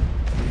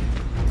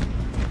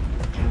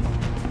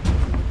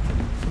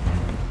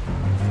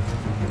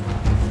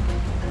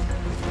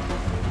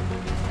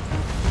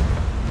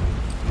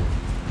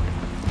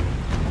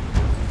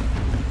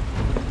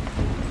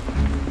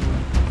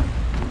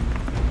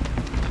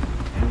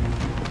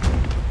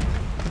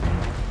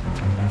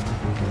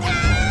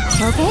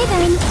 Okay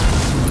then.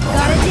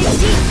 Gotta dig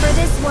deep for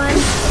this one.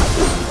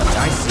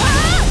 I see.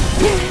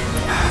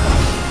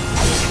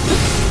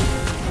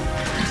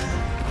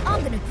 I'm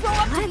gonna grow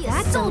up to be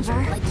a soldier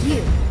like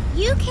you.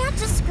 You can't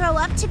just grow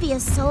up to be a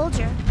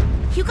soldier.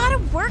 You gotta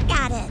work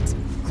at it.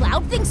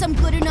 Cloud thinks I'm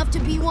good enough to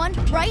be one,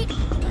 right?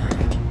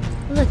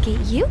 Look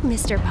at you,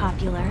 Mr.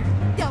 Popular.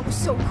 That was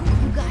so cool,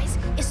 you guys.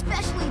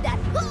 Especially that.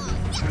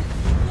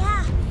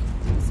 Yeah,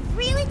 it was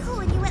really cool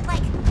when you went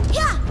like,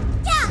 yeah.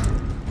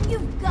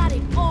 You've got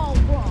it all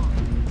wrong.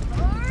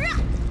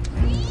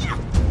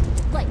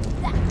 Like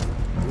that.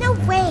 No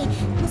way.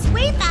 It was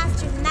way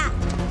faster than that.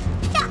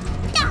 Yeah,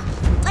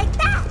 like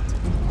that.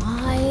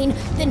 Fine.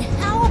 Then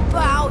how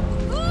about?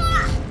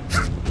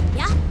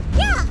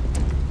 Yeah.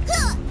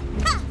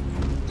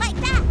 Like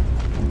that.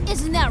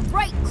 Isn't that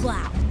right,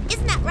 Cloud?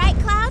 Isn't that right,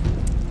 Cloud?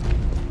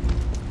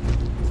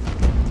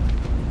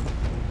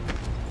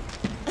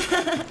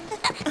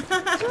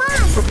 Come on.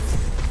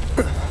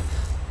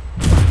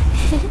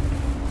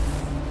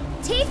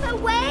 Tifa,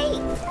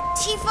 wait!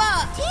 Tifa!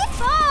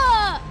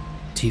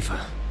 Tifa.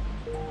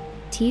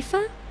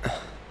 Tifa?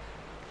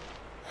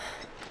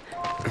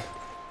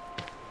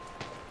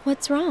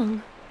 What's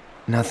wrong?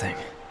 Nothing.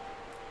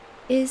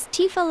 Is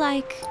Tifa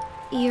like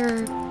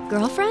your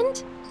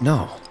girlfriend?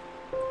 No.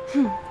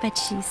 But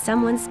she's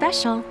someone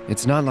special.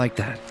 It's not like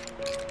that.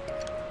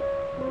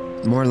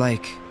 More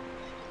like...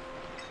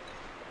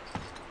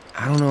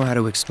 I don't know how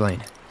to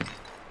explain.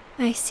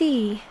 I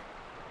see.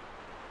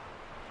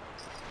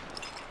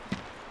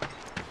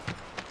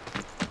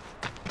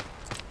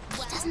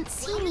 He doesn't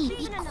see me.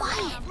 Be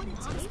quiet.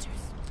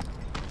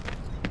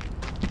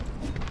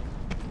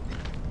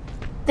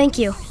 Thank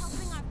you.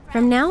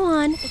 From now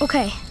on...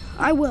 Okay,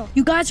 I will.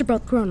 You guys are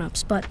both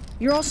grown-ups, but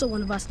you're also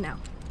one of us now.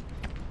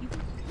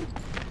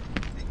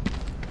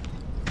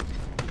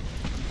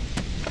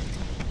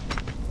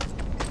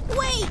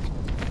 Wait!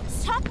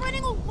 Stop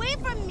running away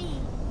from me!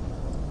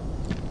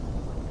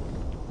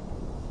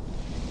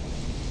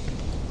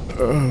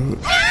 Don't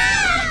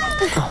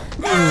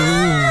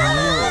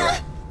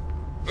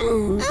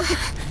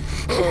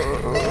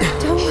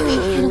worry,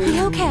 it'll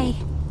be okay.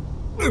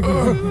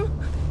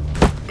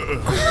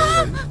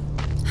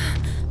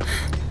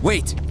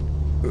 Wait!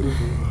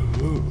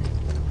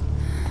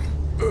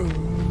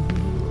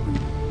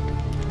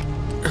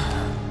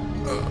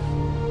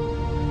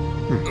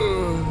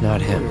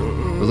 Not him.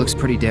 It looks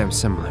pretty damn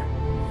similar.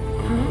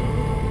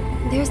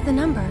 There's the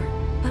number.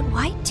 But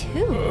why 2?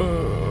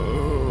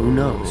 Who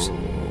knows?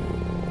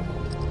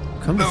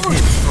 Come to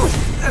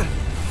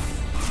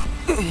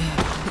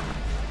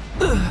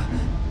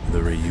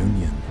The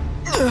reunion.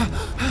 There's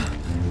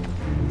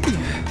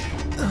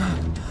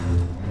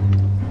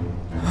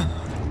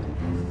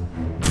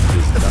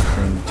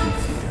nothing to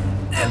fear.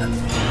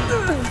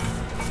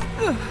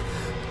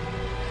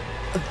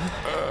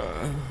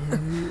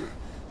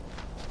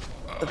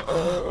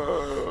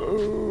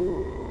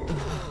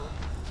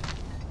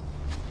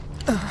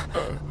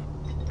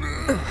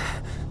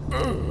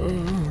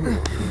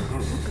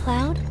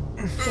 Cloud,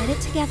 get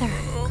it together.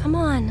 Come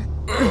on.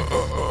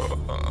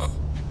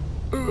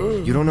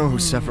 You don't know who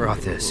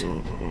Sephiroth is,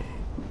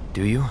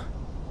 do you?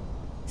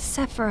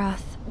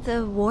 Sephiroth,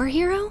 the war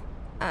hero?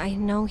 I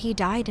know he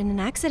died in an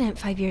accident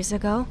 5 years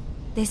ago.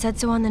 They said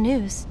so on the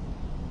news.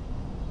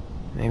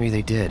 Maybe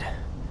they did.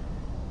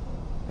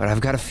 But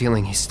I've got a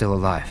feeling he's still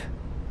alive.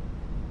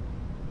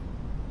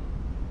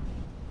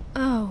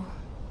 Oh,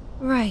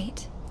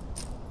 right.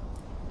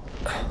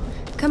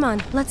 Come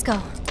on, let's go.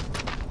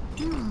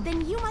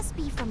 Then you must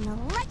be from the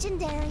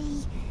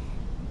legendary...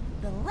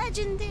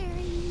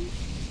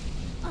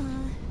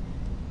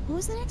 What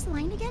was the next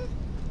line again?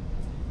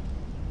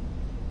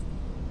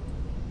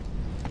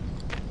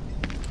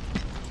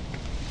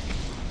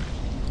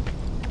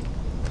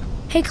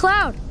 Hey,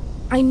 Cloud.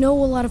 I know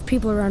a lot of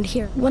people around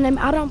here. When I'm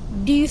out,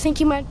 do you think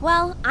you might...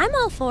 Well, I'm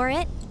all for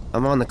it.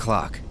 I'm on the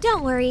clock.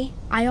 Don't worry.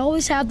 I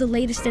always have the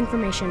latest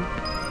information.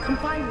 Come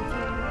find me.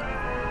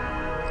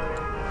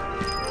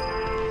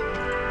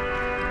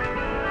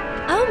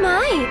 Oh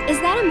my, is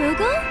that a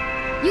Moogle?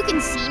 You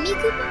can see me,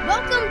 Koopa?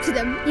 Welcome to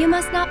them. You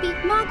must not be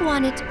Mog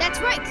wanted. That's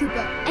right,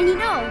 Koopa. And you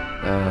know...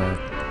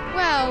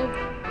 Well,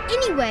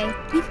 anyway,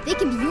 they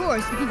can be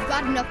yours if you've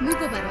got enough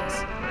Moogle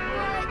medals.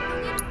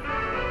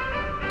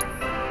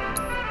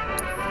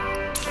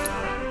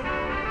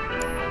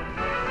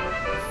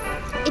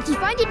 If you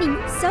find any...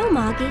 So,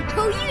 Moggy.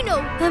 Oh, you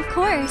know. Of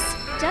course.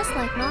 Just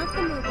like Mog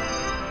the Moogle.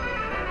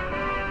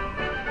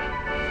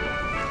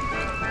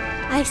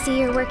 I see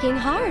you're working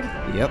hard.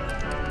 Yep.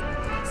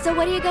 So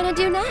what are you gonna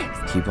do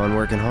next? Keep on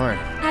working hard.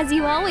 As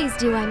you always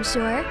do, I'm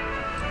sure.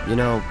 You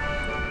know...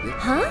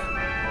 Huh?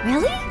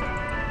 Really?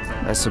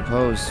 I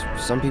suppose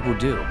some people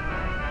do.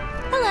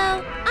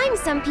 Hello, I'm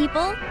some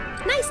people.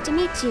 Nice to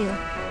meet you.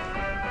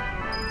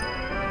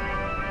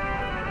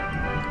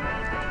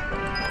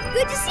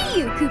 Good to see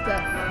you,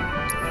 Koopa.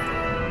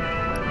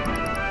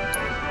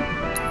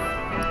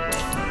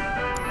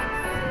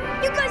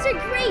 You guys are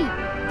great.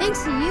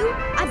 Thanks to you,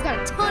 I've got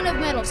a ton of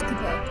medals,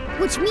 Koopa.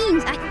 Which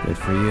means I can... Good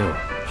for you.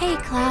 Hey,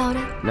 Cloud.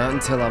 Not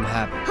until I'm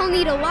happy. I'll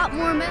need a lot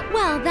more medals.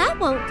 Well, that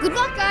won't... Good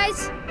luck,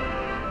 guys.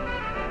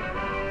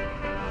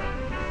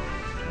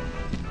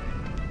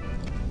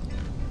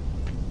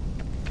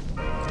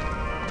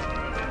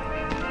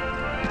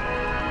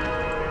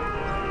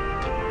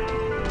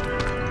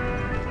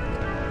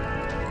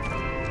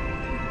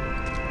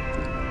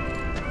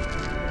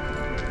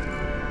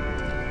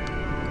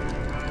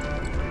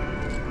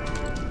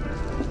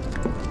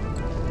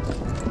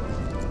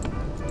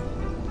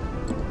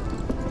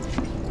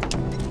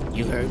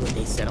 You heard what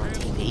they said on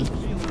TV?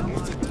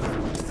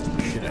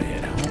 Should I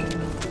head home?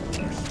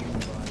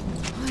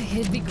 Oh,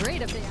 it'd be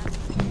great if they asked.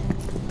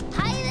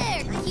 Hi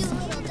there, cute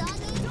little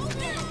doggo.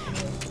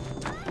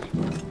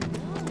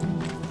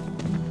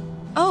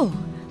 Oh.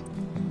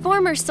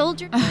 Former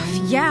soldier?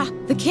 Yeah,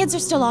 the kids are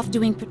still off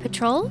doing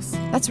patrols?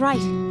 That's right.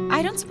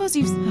 I don't suppose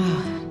you've...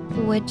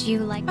 Would you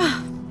like...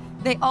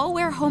 They all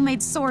wear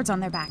homemade swords on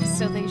their backs,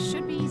 so they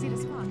should be easy to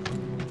spot.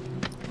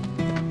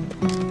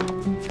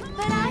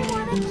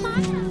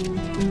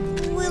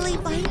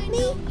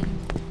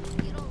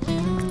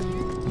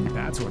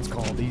 That's what's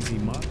called easy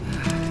mud.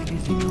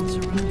 Anything else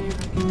around here?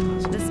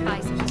 The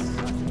spices.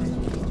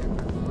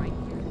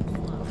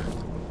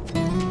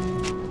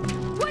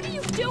 What are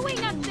you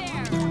doing up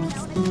there?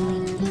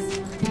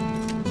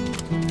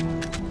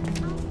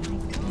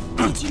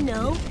 Did you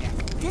know?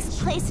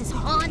 This place is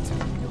haunted.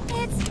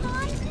 It's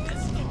haunted.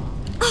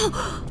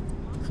 Oh!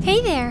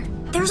 Hey there.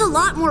 There's a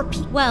lot more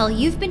people. Well,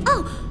 you've been...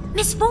 Oh!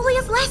 Miss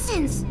Folia's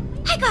lessons!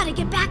 I gotta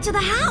get back to the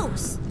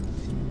house!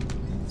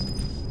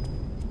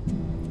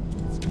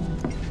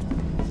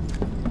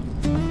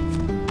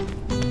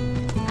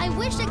 I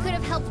wish I could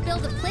have helped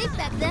build a plate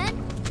back then.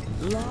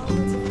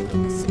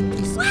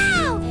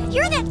 Wow!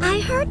 You're that... I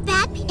heard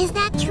that. Is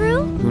that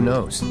true? Who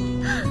knows?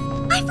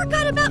 I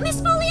forgot about Miss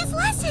Folia's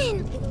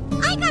lesson!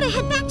 I gotta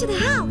head back to the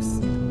house.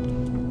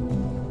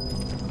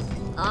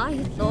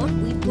 I thought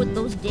we put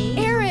those days...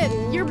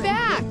 Aaron, you're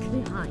back!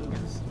 Behind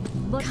us.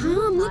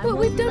 Come, look what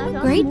we've done.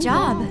 Great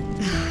job.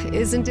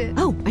 Isn't it?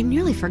 Oh, I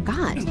nearly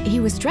forgot. He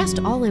was dressed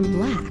all in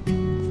black.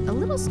 A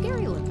little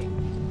scary looking.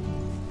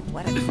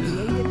 What a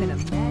creative and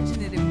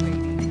imaginative lady.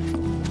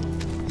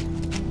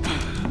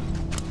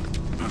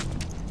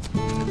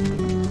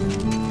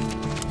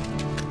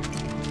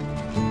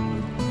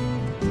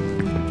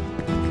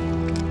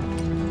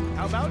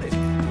 How about it?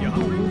 You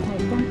hungry?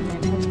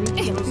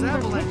 Those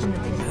avalanche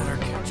better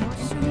catch up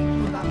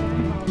soon.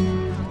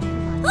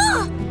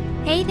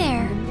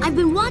 I've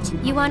been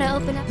watching. You want to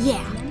open up?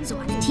 Yeah, so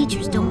the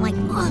teachers don't like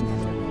me.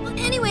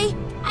 Anyway,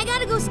 I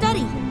gotta go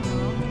study.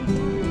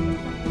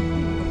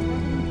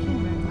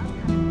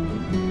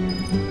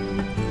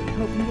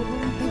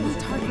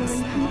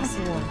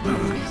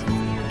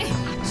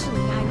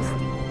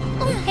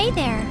 Oh, hey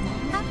there.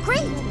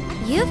 Great.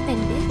 You've been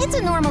busy. It's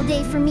a normal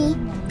day for me.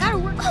 Gotta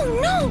work. Oh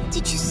no!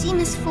 Did you see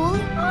Miss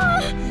Foley?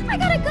 I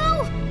gotta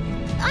go.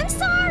 I'm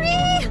sorry.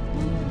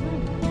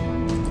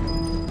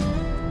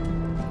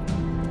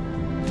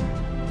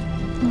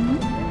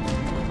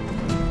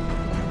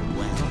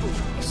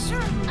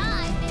 Sure.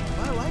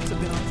 My lights have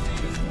been on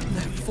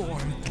that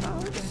form. How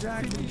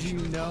exactly do you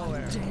know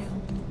her?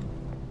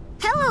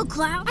 Hello,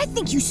 Cloud. I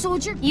think you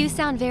soldier. You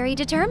sound very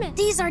determined.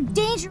 These are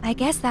dangerous. I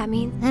guess that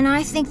means. And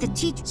I think the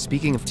teacher.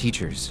 Speaking of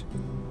teachers.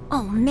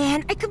 Oh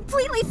man, I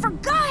completely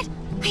forgot.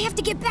 I have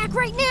to get back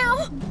right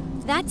now.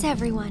 That's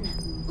everyone.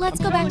 Let's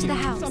go back to the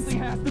house. Something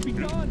has to be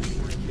done.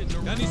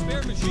 Got any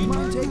spare machine?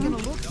 Mind taking a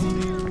look? I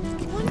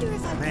wonder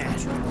if I Man.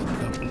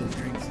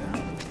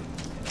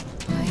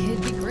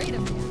 It'd be great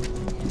if you.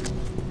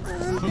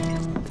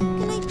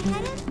 Can I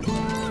pet it?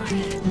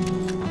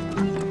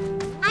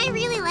 I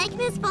really like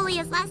Miss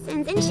Folia's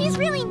lessons, and she's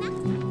really nice.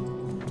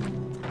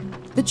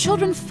 The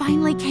children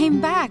finally came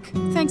back.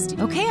 Thanks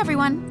to. Okay,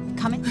 everyone,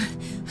 come in.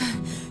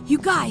 You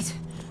guys,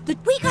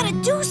 we gotta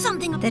do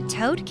something. The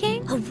Toad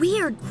King? A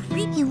weird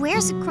creep. He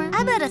wears a crown.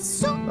 I bet a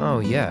suit. Oh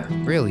yeah,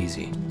 real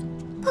easy.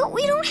 But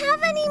we don't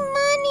have any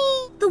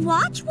money. The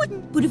watch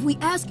wouldn't. But if we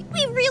ask,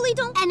 we really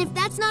don't. And if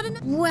that's not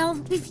enough, well,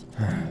 if.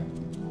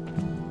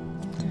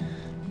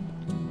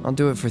 I'll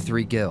do it for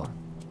 3 gil.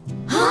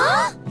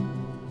 Huh?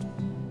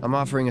 I'm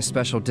offering a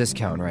special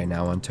discount right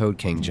now on Toad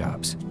King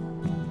jobs.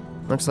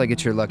 Looks like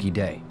it's your lucky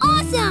day.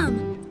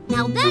 Awesome!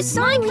 Now that's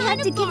why we had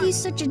to give you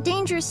such a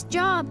dangerous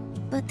job.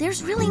 But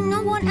there's really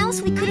no one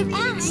else we could have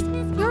asked.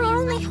 You're our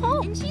only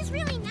hope. And she's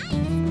really nice.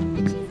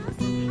 And she's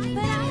also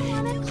but I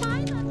want to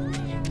climb up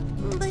there.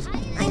 But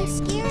I'm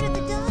scared of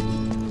the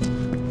doggy.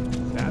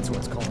 That's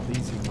what's called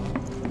easy.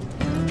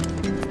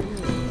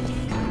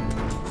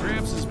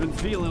 Gramps has been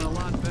feeling a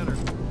lot better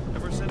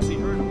ever since he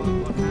heard about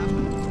what happened.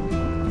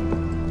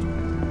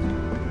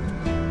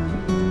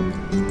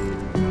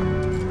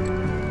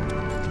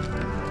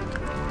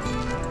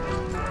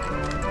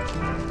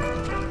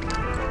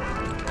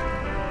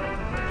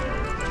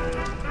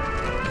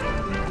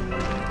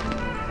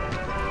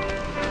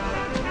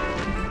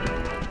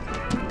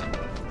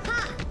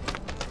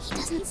 He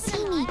doesn't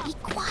see me. Be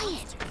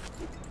quiet.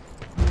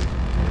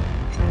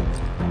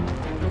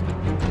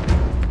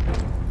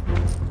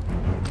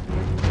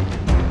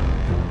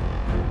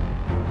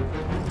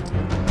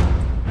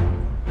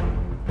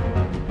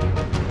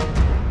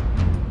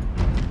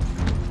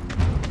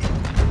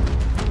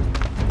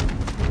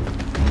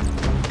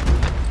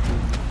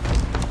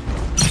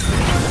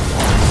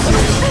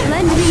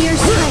 Lend me your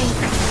strength.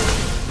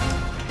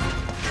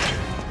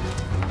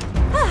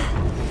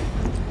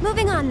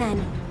 Moving on then.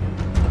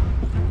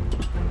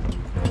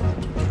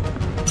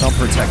 I'll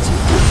protect you.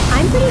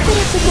 I'm pretty good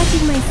at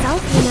protecting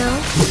myself, you know.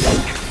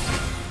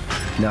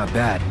 Not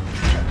bad.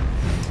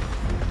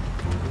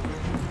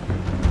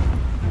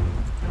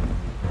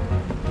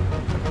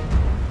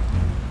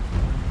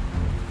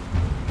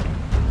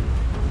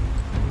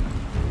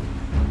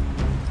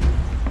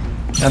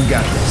 I've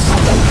got this.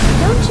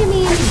 Don't you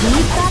mean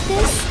we've got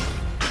this?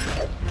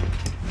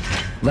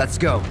 Let's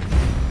go.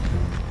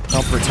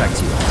 I'll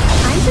protect you.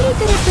 I'm pretty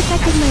good at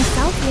protecting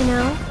myself, you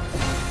know.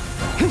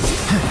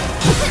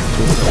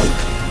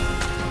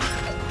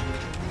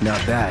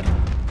 Not bad.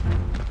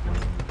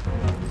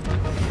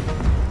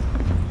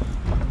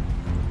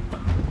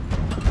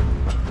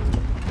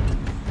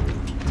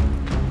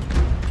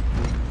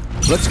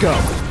 Let's go.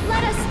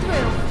 Let us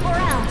through, or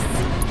else.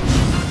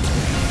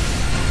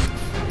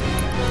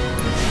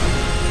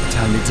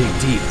 Time to dig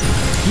deep.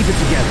 Keep it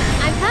together.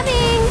 I'm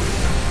coming!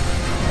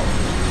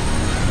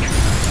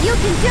 You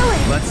can do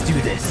it! Let's do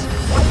this.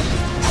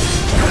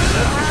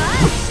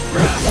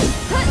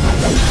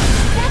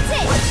 That's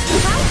it!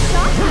 How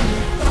shocking!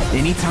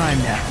 Anytime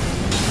now.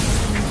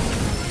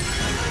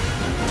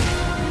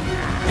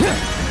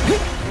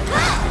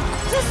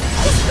 Just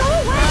go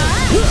away!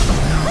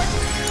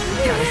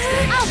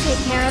 I'll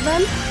take care of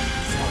him.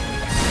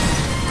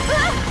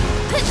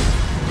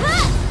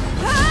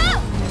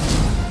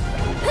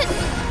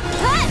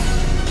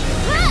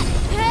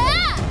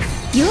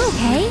 You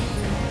okay?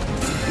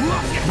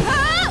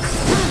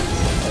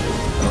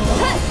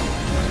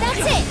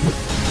 That's it!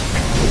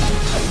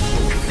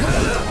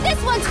 This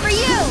one's for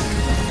you!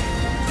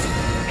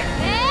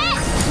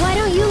 Why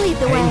don't you lead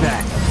the way? Hang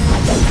back.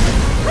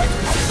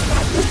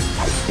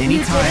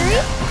 Anytime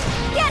now.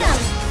 Get him!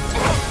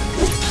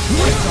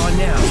 Lights on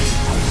now.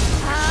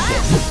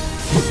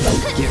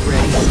 Get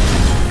ready.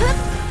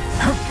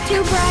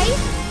 Too bright?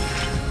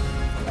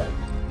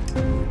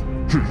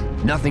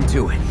 Nothing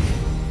to it.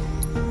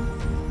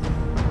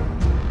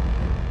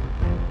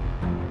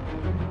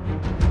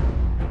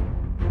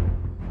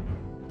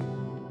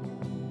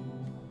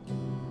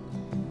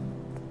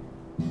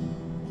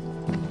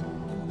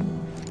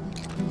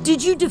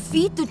 Did you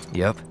defeat the...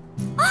 Yep.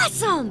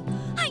 Awesome!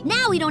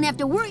 Now we don't have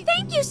to worry.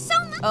 Thank you so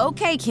much.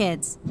 Okay,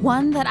 kids.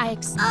 One that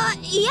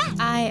yeah.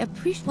 I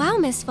appreciate. Wow,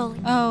 Miss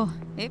Foley. Oh,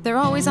 they're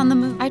always on the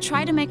move. I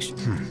try to make sure.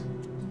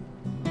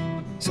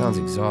 Sounds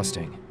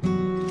exhausting.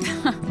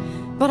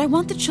 But I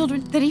want the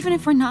children that even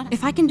if we're not,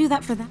 if I can do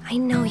that for them. I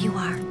know you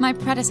are. My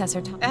predecessor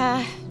taught.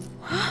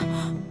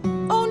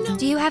 Oh no.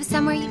 Do you have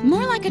somewhere you...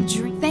 More like a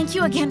dream. Thank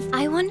you again.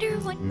 I wonder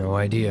what... No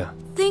idea.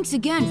 Thanks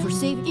again for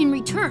saving. In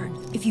return,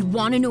 if you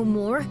want to know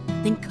more,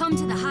 then come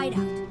to the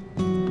hideout.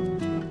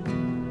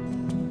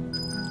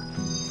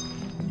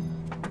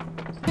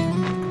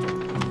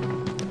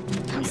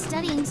 I'm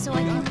studying so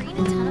I can read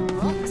a ton of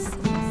books.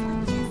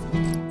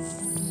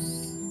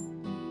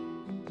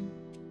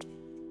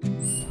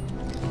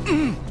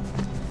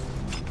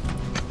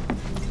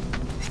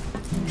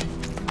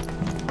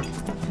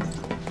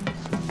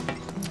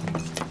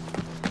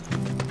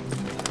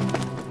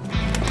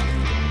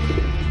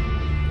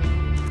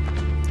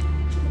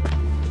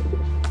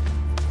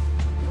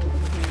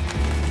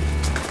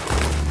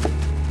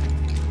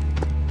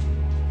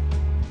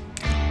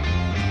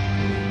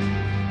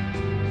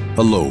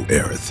 Hello,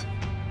 Aerith.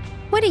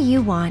 What do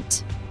you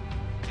want?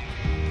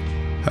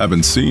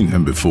 Haven't seen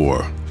him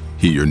before.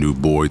 He your new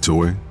boy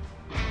toy?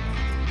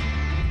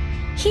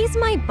 He's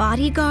my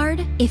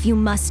bodyguard, if you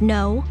must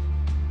know.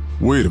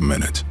 Wait a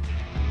minute.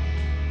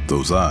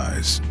 Those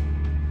eyes.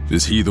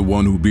 Is he the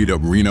one who beat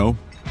up Reno?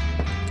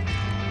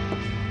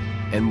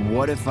 And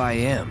what if I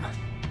am?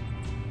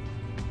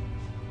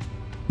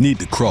 Need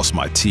to cross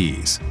my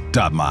T's,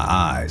 dot my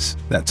I's,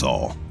 that's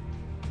all.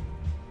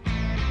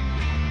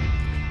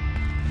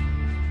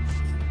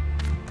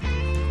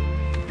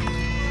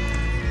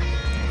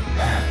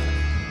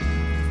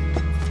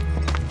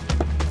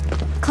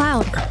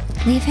 Cloud,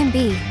 leave him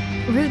be.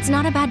 Rude's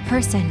not a bad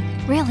person,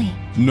 really.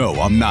 No,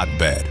 I'm not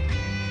bad.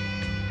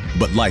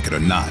 But like it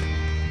or not,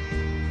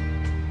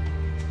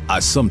 I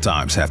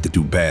sometimes have to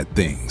do bad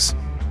things.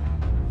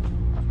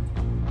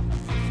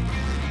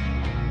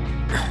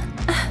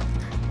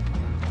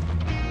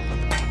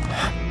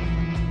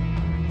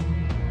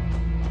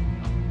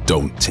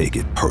 Don't take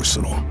it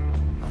personal.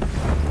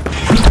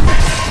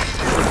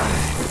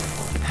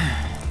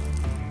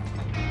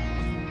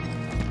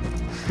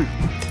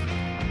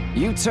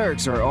 You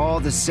Turks are all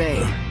the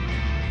same.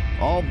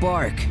 All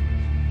bark,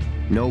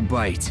 no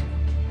bite.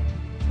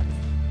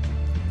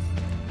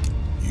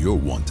 You're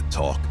one to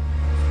talk.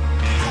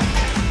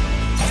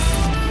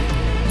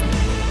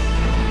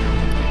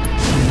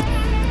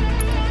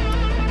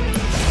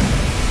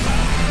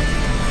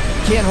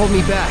 Can't hold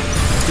me back.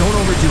 Don't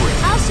overdo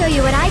it. I'll show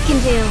you what I can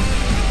do.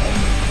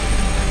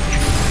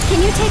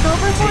 Can you take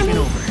over for me?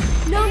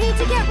 Over. No need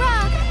to get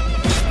rough.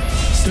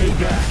 Stay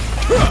back.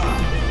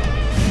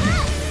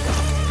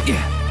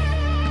 Yeah.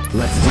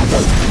 Let's do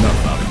this.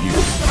 Enough out of you.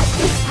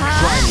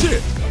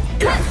 Shit!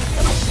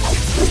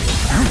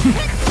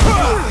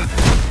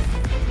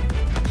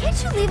 Can't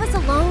you leave us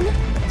alone?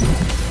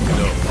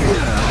 No.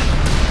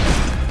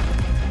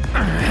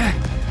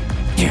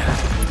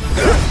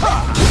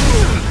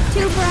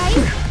 Too bright?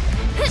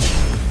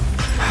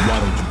 Why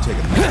don't you take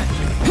a nap?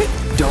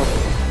 Don't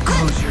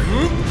close your...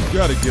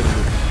 Gotta get a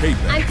little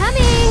payback. I'm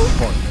coming!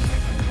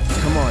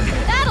 Come on.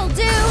 That'll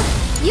do!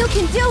 You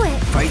can do it!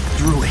 Fight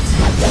through it.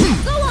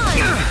 Go on!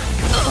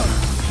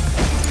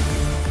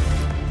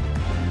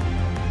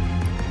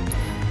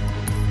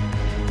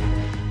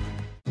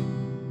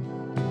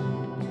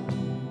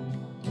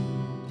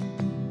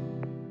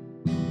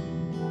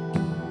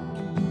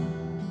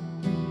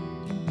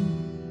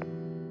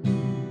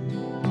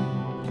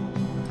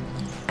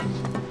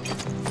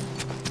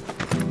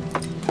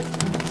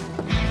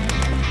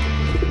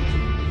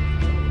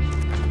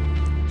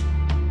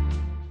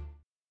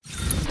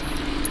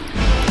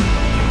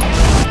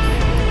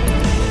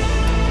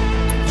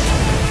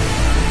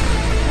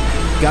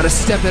 Gotta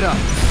step it up.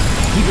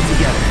 Keep it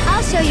together.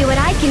 I'll show you what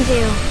I can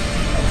do.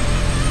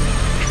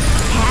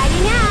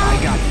 Tagging out. I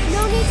got this.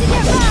 No need to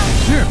get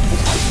rough. Here.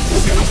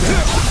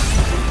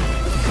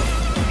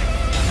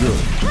 Good.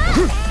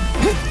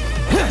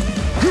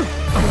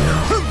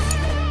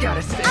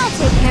 Gotta stay. I'll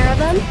take care of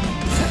him.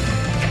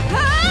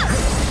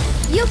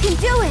 You can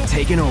do it.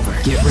 Taking over.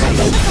 Get ready.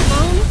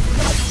 Alone?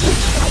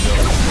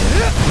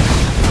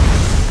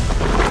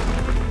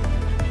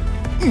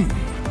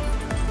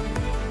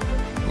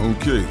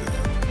 Okay then.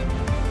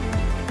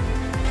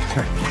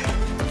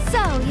 So,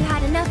 you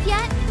had enough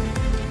yet?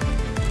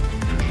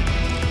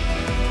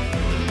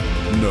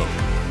 No,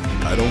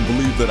 I don't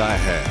believe that I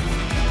have.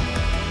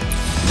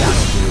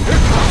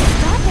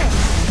 Stop it.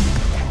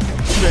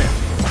 Damn,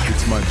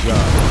 it's my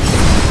job.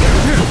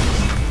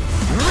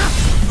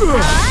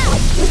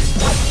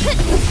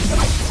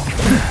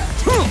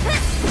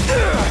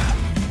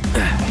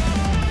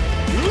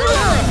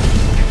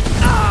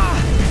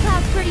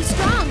 Cloud's pretty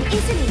strong,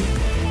 isn't he?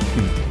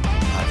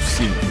 I've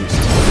seen this.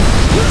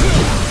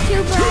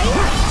 Too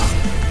bright?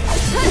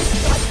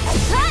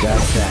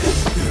 That's that.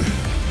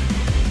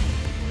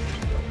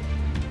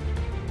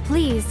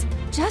 Please,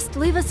 just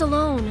leave us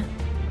alone.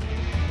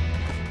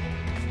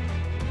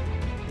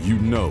 You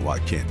know I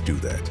can't do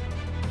that.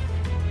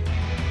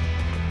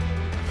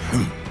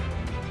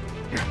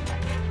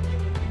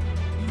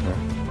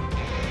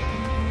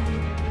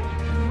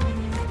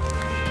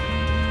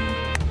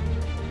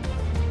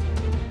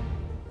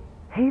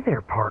 Hey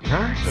there,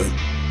 partner.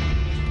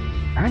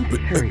 I'm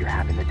sure you're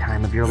having the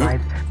time of your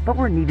life, but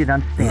we're needed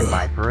on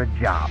standby for a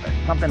job.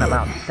 Something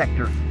about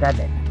Sector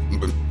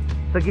 7.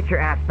 So get your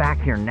ass back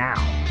here now.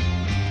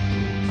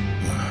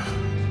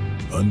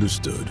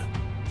 Understood.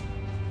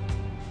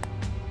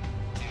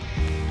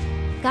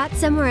 Got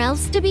somewhere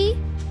else to be?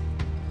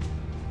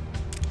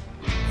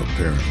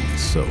 Apparently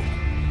so.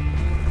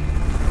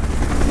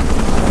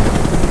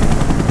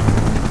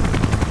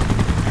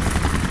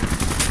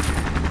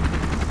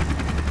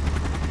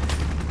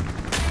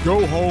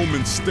 Go home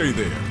and stay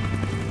there.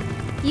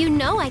 You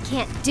know I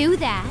can't do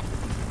that.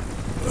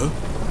 Huh?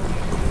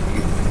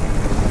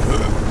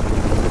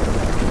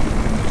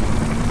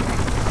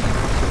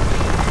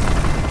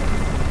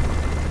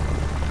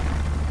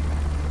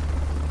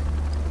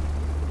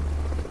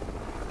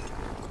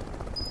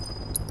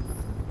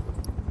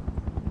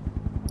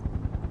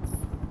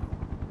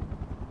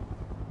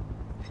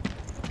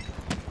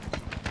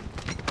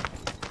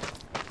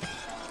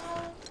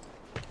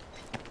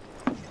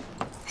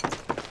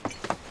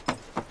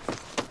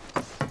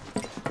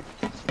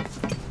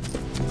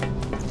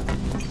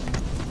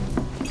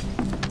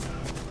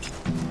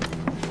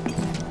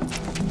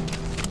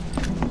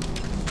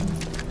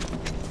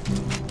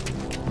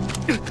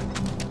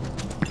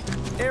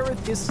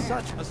 Aerith is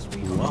such a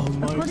sweet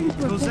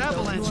Those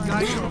avalanche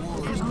guys are...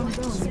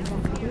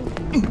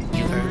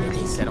 You heard what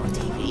they said on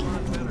TV?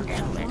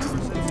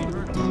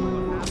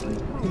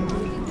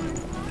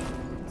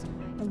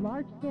 A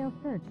large-scale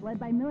search led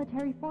by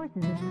military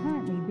forces is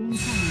currently being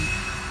planned.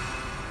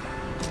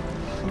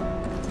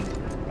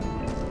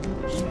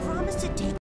 He promised to take